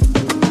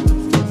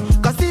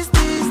 Cause this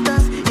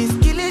distance is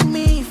killing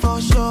me for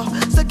sure.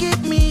 So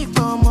give me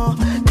for more,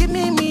 give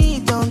me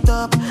meat on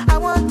top. I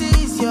want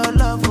this, your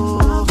love,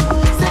 oh.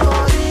 Say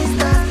for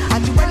instance, I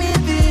do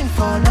anything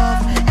for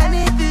love,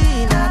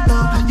 anything at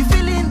all. You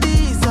feeling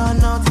this or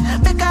not?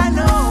 Make I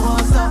know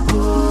what's up,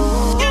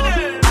 oh.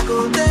 I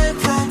go take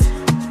flight,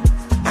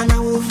 and I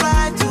will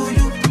fly to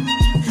you.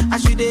 I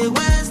should they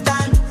waste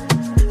time,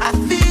 I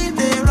feel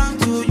they run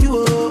to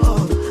you,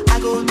 oh. I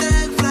go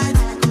take flight,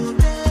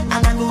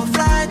 and I go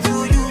fly to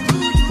you.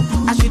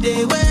 I should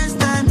they waste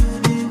time,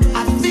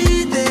 I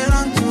feel they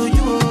run to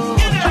you, oh.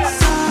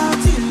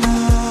 Salty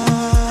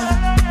love,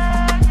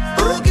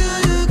 oh girl,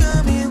 you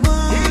got me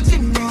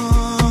wanting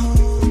more.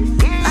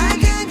 I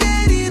can't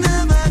get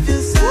enough of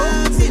your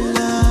salty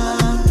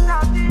love.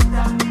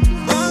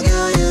 Oh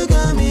girl, you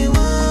got me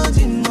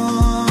wanting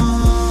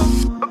more.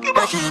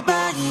 Mash it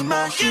body,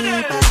 mash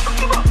it body.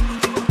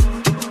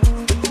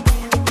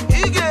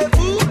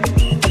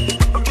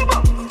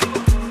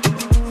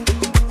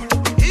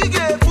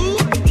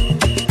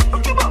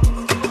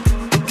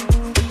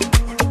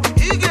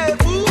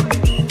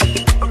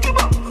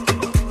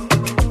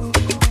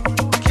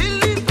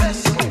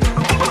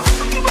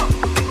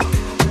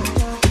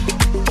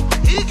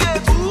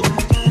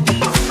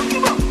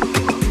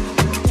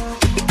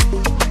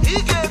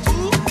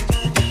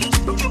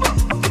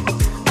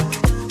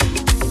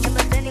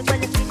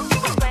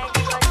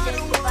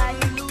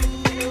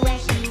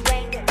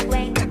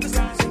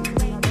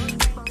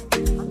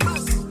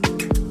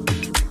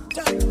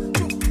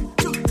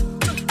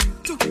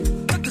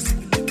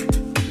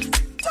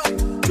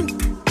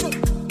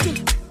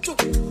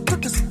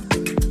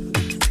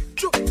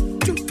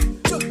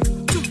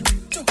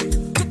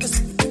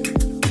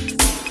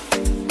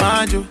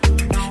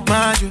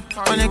 Majo,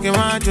 onege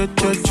majo,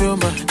 jojo,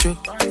 majo.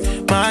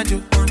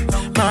 Majo,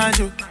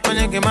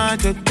 onege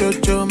majo,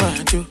 jojo,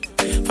 majo.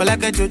 For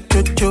like a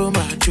jojo,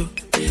 majo.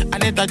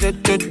 Anita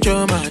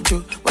jojo,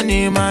 majo.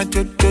 Wani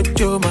majo,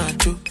 jojo,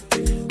 majo.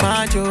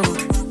 Majo,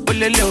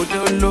 olele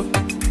odolo.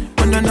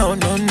 Oh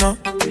no.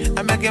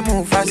 I make it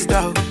move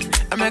faster.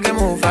 I make it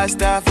move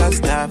faster.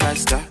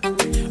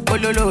 Oh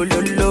lo.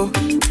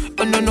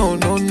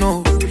 Oh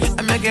no.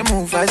 I make it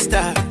move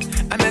faster.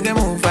 I make it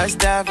move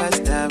faster.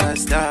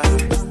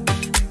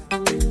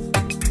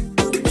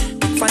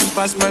 Fine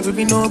past my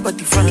baby,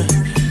 nobody fine.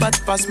 Bad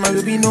past my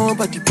baby,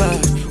 nobody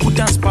bad. Who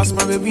dance past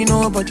my baby,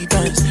 nobody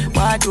dance.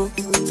 Why do?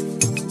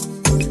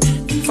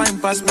 Fine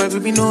past my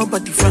baby,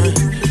 nobody fine.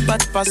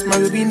 Bad past my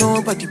baby,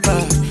 nobody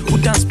bad. Who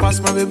dance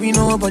past my baby,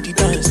 nobody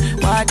dance.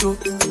 Why do?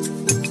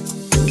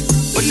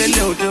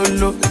 Oh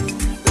lo.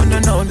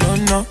 Oh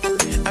no.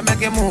 I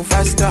make it move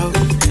faster.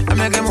 I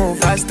make it move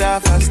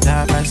faster.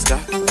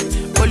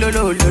 Oh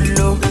lo.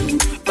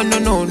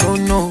 Oh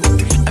no.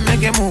 I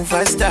make it move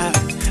faster.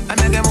 I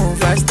make it move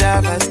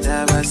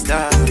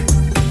faster.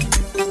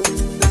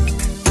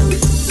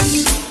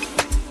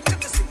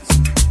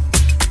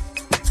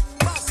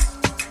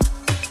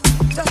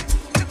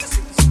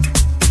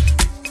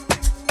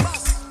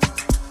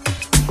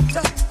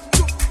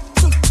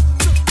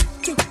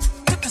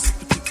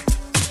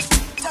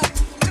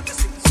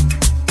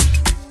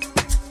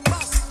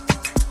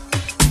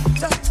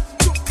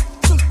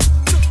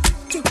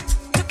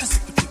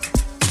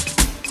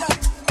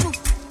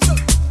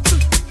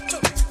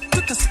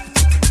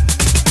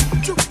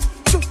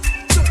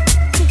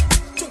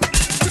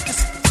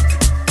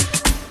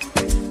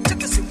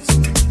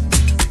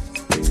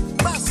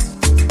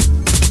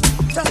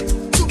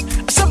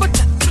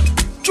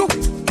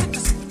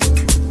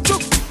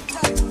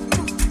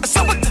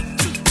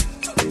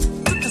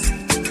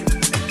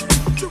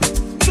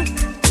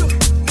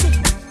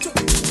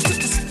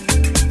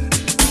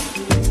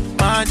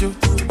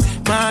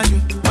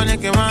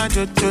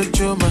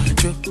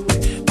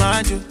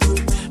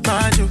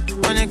 Majo,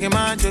 onege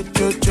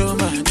majo,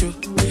 majo.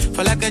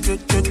 For like a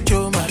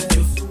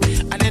majo.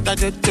 Anita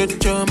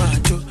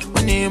majo,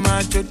 money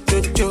majo,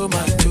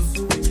 majo.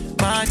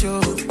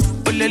 Majo,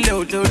 olele.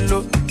 Oh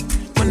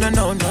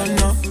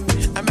no.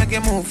 I make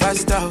it move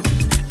faster.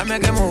 I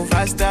make it move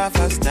faster.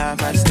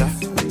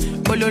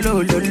 Oh lo.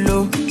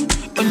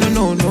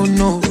 Oh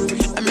no.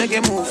 I I make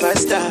it move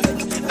faster.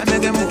 I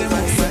make it move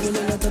faster.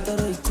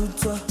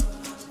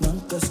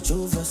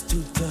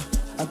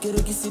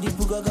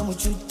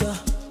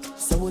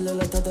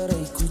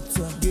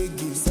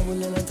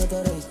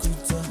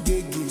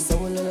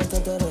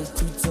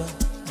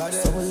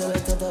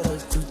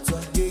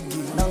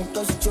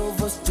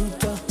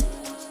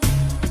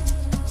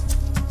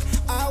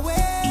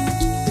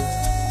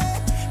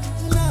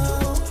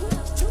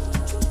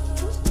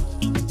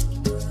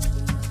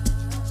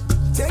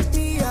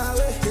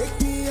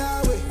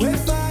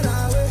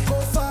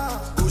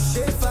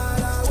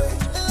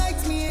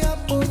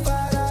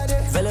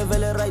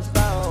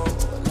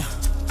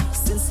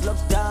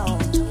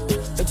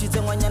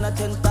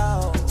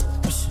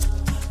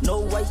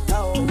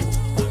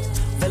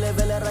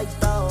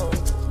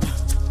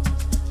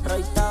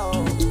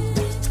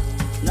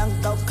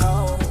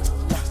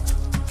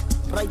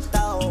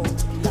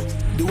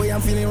 The way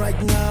I'm feeling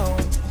right now,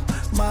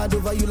 mad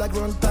over you like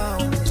run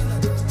town.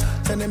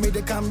 Telling me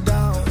to calm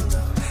down.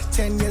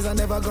 10 years I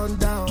never gone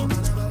down.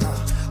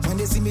 When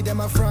they see me, them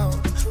I frown.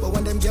 But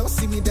when them girls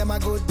see me, them I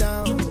go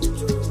down.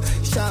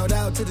 Shout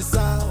out to the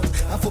sound.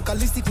 I'm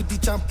focalistic with the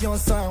champion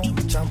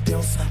sound.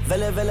 Champion sound.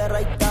 Vele vele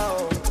right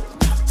down.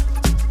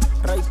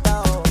 Right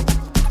down.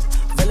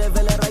 Vele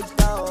vele right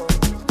down.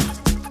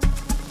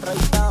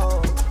 Right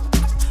down.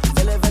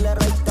 Vele vele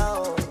right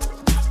down.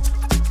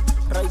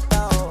 Right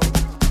down.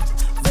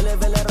 Vele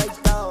vele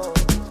right down.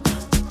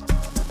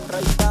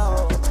 Right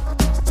down.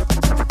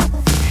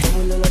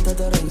 Samula la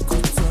tata right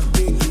kutsa.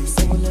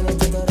 Samula la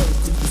tata right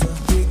kutsa.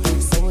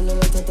 Samula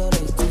la tata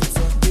right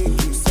kutsa.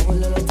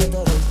 Samula la tata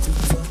right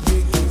kutsa.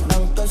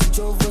 Nankas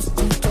chovos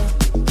kutsa.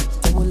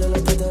 Samula la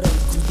tata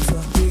right kutsa.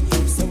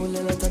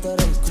 Samula la tata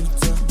right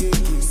kutsa.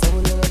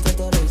 Samula la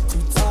tata right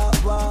kutsa.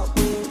 Wa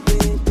we.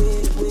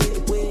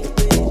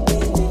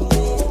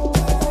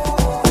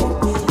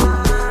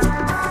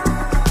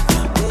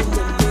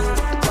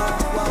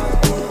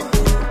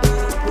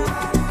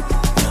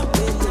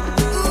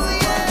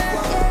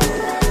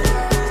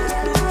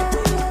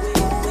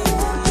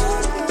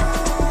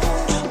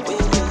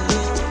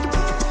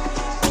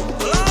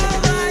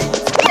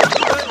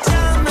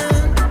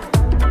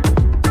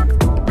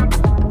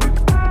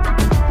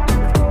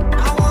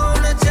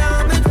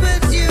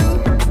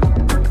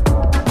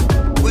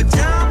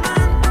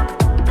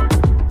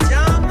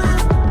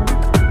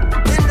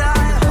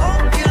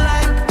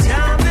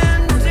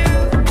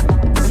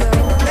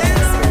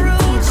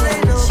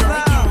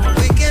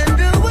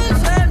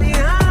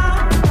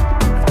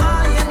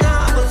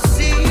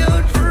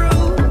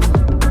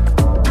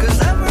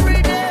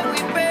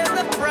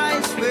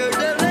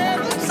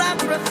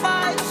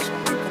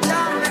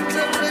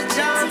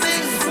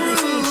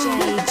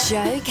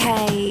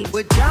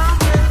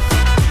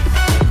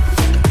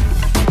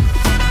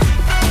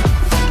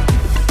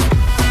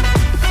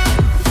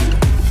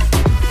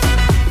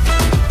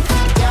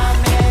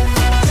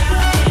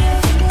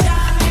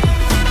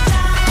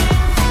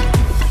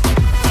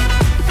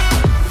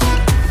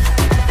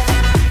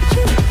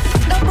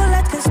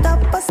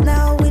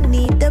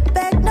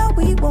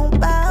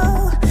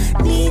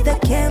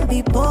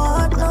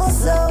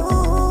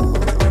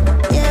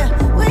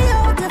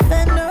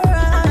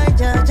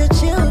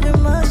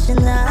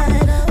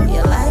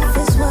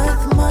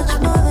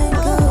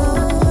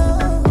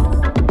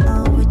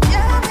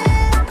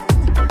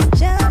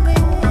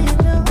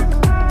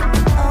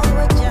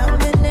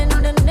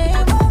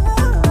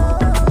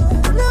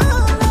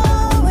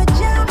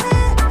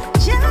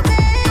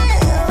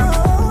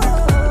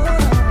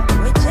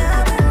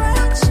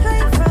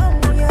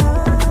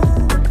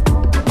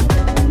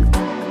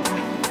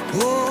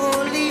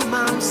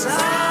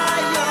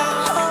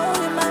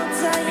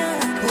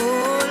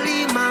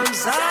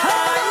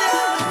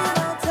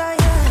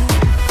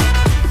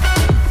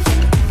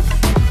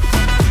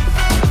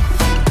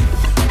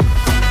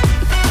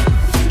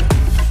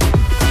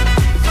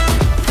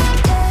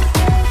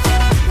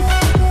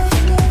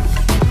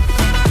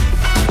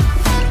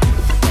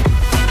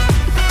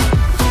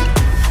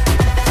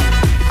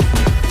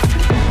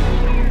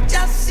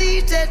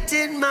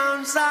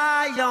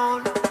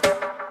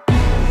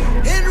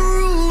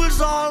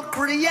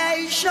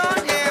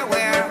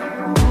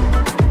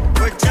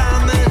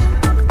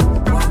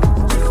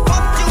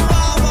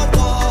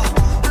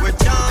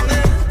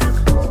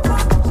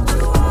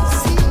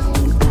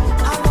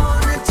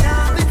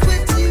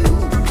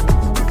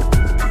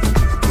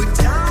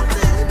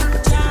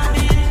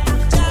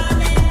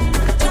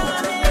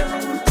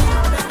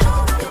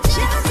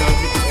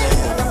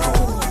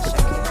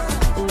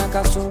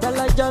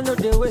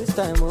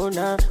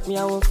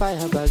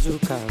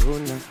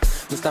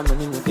 Mr.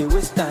 Money no dey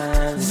waste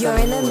time. You're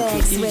in the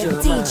mix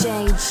with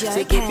DJ Joe.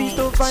 Say keep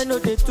it fine, no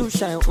dey too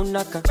shine.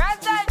 Unaka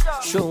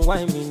show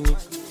why me.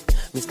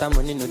 Mr.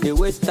 Money no dey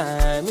waste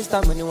time.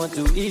 Mr. Money want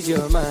to ease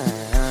your mind.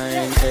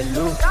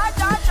 Hello,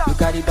 you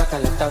carry back a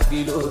lot of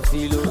filo.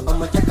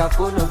 I'ma check a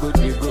phone, no go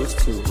dey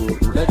ghost you.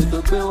 Ready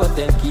to pay what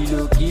 10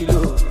 kilo.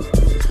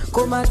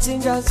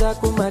 Kumatingaza,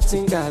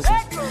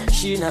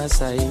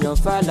 Shinasa in your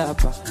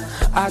falapa.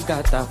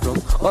 Agatha from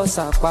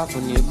Osaka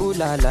from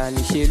Bulala,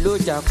 Nishe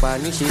Lojapa,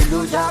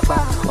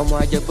 Omo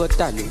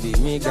Ajebota, Lubi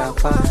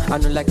Megapa. I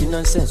don't like the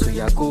nonsense,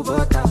 we are go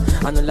bota.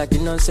 I don't like the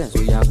nonsense,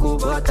 we are go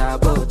bota.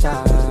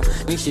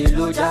 Nishe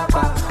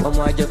Lojapa,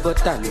 Omo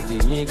Ajebota, Lubi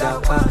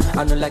Megapa.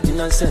 I don't like the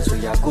nonsense,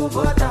 we are go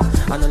bota.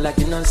 I don't like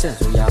the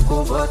nonsense, we are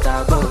go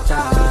bota.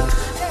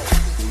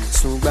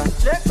 Sunga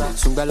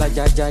la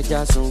ja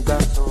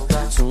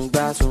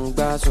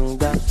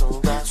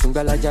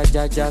sunga la ja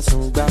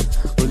sunga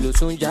olo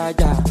sunga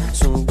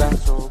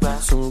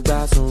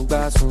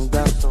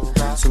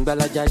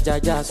la ja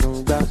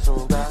sunga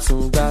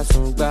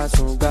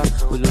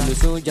olo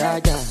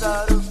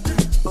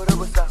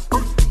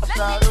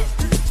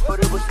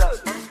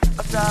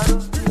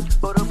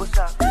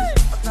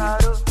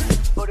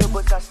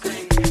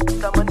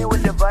Mr. Money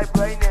with the vibe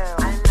right now.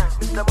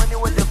 Mr. Money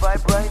with the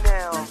vibe right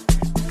now.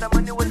 Mr.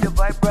 Money with the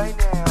vibe right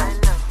now.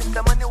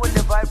 Mr. Money with the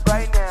vibe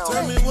right now.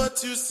 Tell me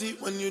what you see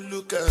when you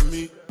look at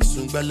me.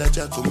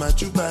 Sungbalaja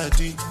kumaju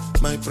body.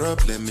 My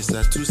problem is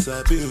I too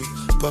sabi.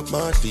 Pop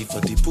Marley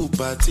for the pool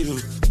party.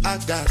 I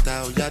got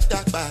out ya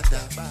dark bada.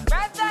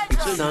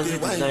 You know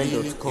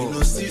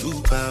see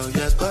Uba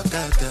ya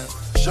kokada.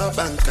 Shop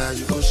banka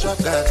you go shop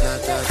gada.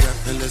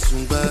 And let's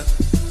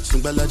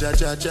Sungba la ja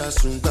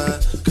sungba.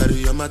 Carry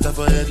your matter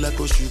for head like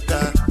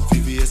Oshuka.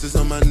 VVS is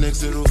on my neck,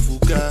 zero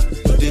fuka.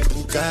 You dey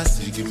puka,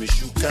 so you give me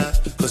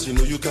shuka. Cause you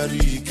know you carry,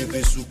 you give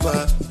me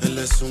super. And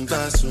let's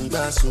sunga.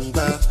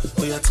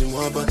 Oya ti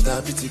won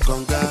bota biti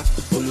konga.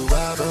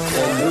 Oluwa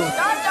hello.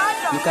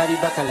 You carry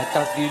back a lot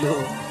of filo.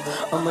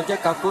 Omo je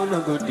ka phone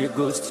go dey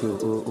ghost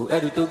you.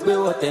 Edu to gbe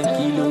wo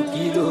 10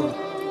 kilo.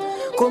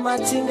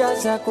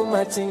 Kumatingaza.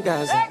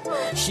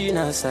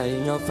 Shinasa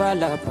in your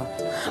falapa.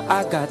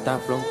 Agatha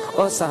from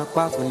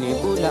Osaka from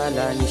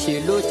Bulala.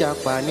 Nishe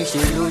Lojapa.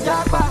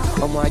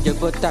 Omo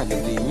Ajebota,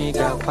 Lubi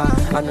Megapa.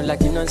 I don't like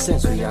the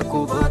nonsense, we are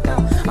go bota.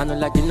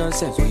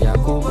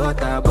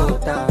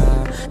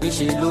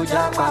 Nishe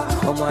Lojapa.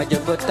 Omo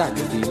Ajebota,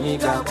 Lubi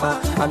Megapa.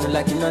 I don't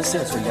like the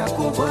nonsense, we are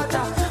go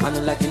bota.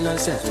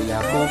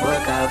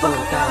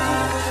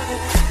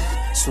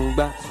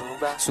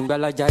 Sunga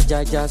la ja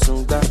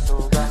sunga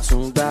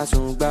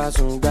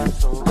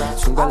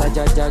la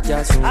ja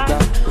sunga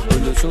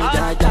olo sunga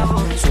la ja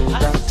sunga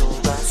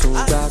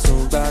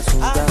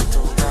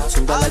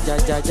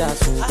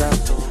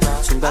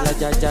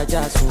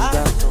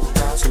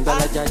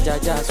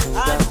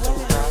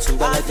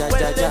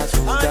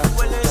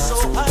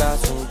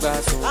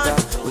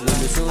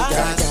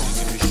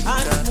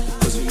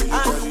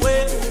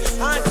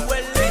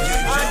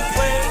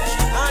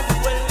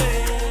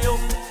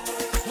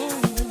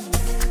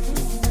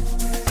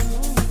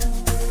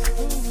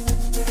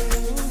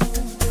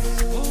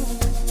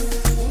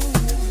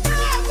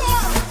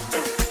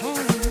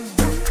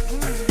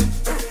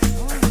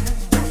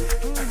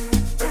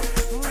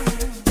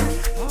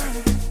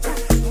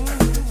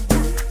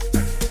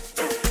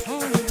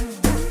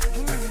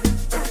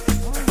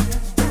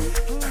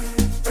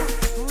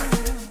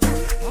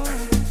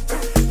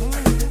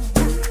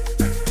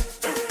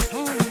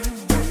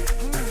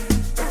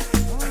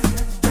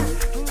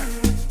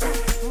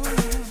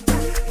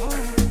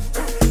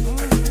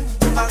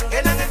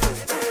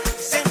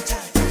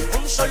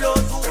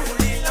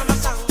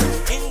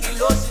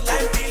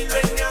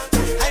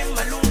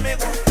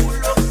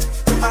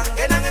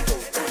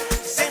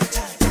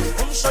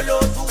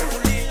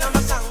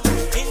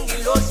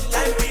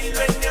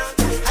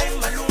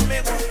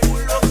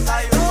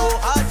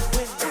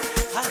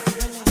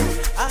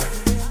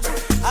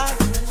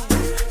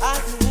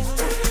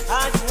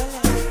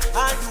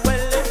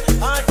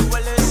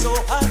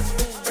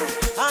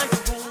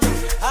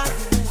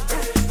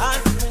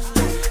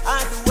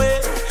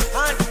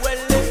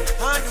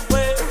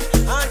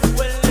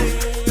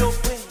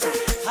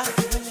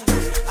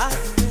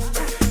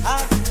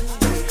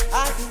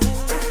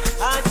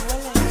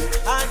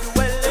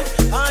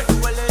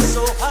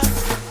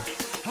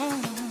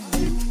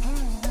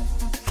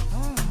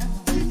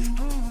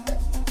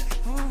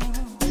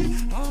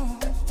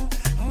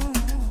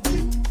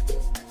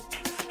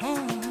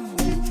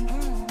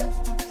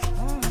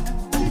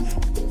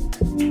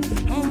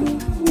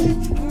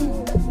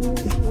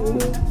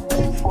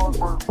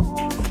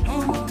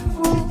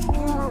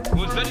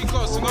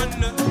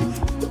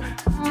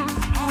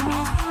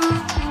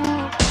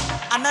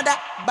Another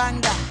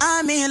banger.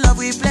 I'm in love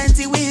with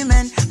plenty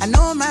women. I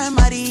know my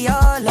money,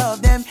 all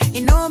of them.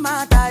 It no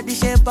matter the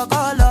shape or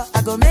color.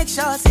 I go make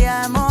sure say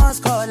I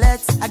must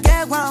collect. I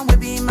get one will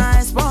be my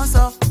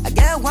sponsor. I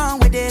get one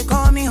where they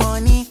call me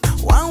honey.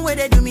 One where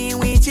they do me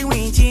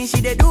winchy.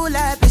 She they do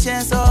like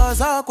patience or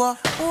so.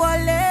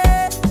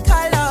 Wale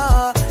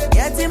color.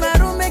 Get in my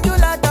room make you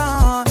lot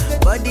down.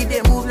 Body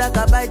they move like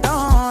a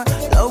python.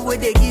 Love where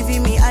they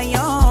giving me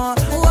iron.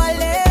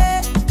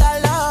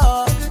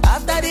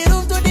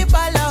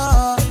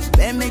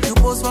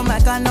 For my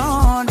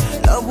canon,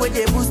 love with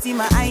the boost in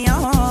my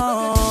iron.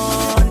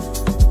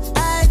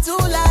 I too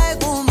like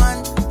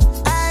woman.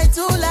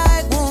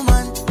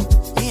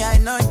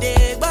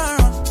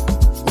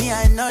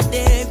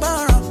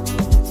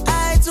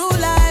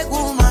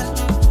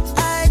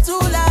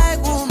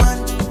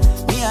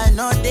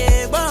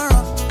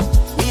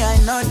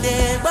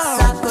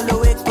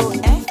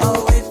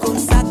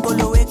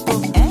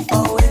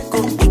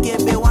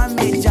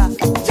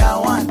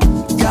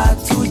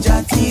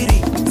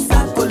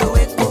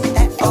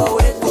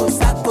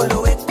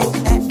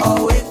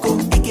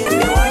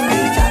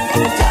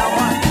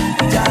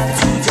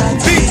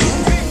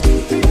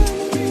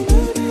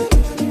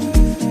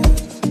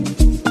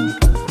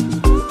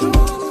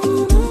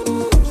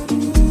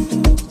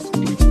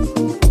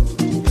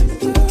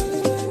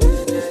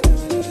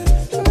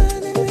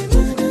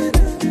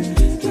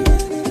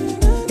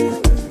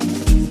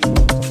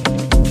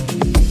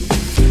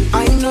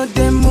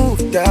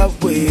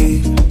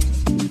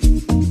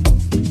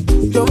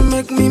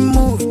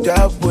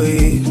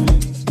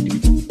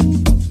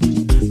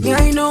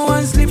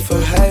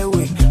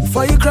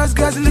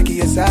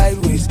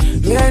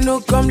 no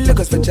come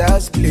Lagos for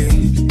just play.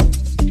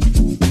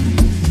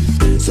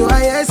 So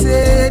I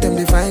say them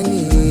they find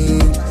me.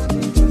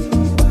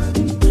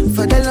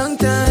 For the long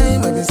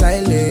time I've been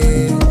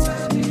silent.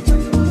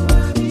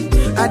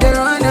 I dey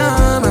run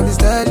am, I've been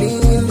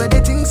studying, but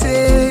they think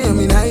say I'm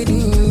in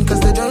hiding, cause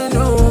they don't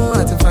know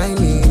how to find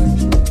me.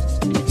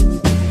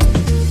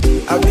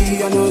 I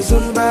be on no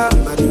Zumba,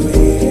 by the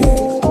way.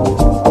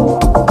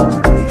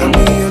 I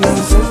be on no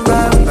Zumba,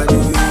 by the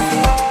way.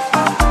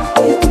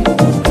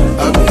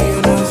 I be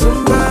on no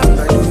Zumba,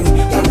 by the way.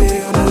 I be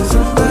on no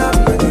Zumba,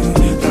 by the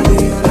way. I be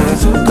on no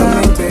Zumba,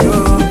 coming to you,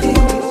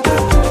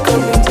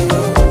 coming to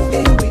you.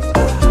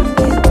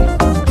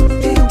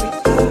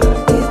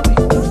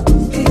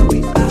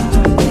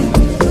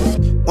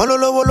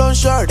 One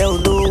short, they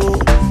don't know.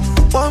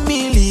 1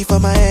 million for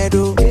my head,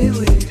 oh.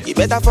 You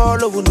better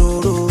follow,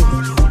 no.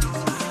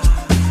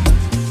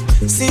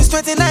 Since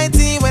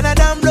 2019, when I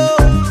damn low,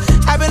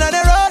 I've been on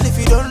the road if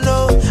you don't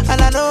know,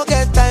 and I don't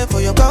get time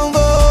for your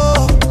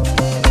convo.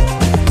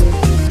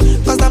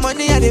 Cause the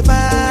money I dey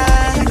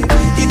find,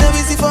 you know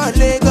easy for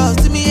Lagos.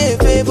 Do me a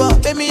favor,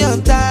 pay me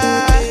on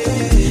time.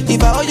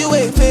 If I owe you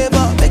a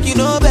favor, make you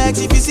no vex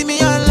if you see me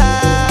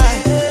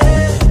online.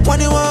 When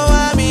you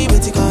want me,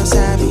 but you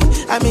concern me.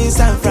 I'm in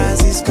San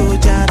Francisco,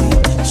 Johnny.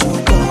 So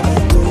come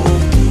and go.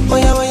 Oh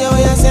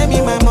yeah, send me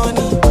my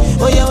money.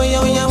 Oh yeah,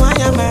 why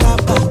am I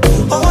rapper?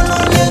 Oh, no,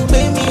 let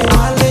pay me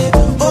wallet.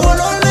 Oh,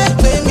 no, let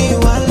pay me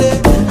wallet.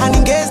 And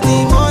in case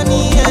the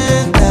money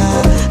enter,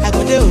 I go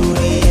to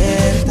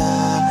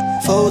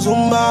enter. For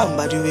Zumba,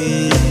 by the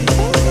way.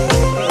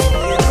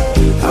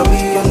 I be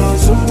on no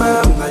Zumba,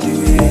 by the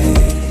way.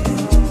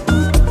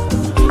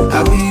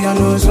 I be on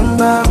no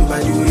Zumba, by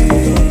the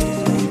way.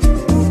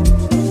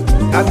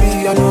 I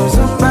be on no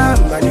Zumba,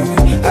 by the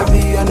way. I be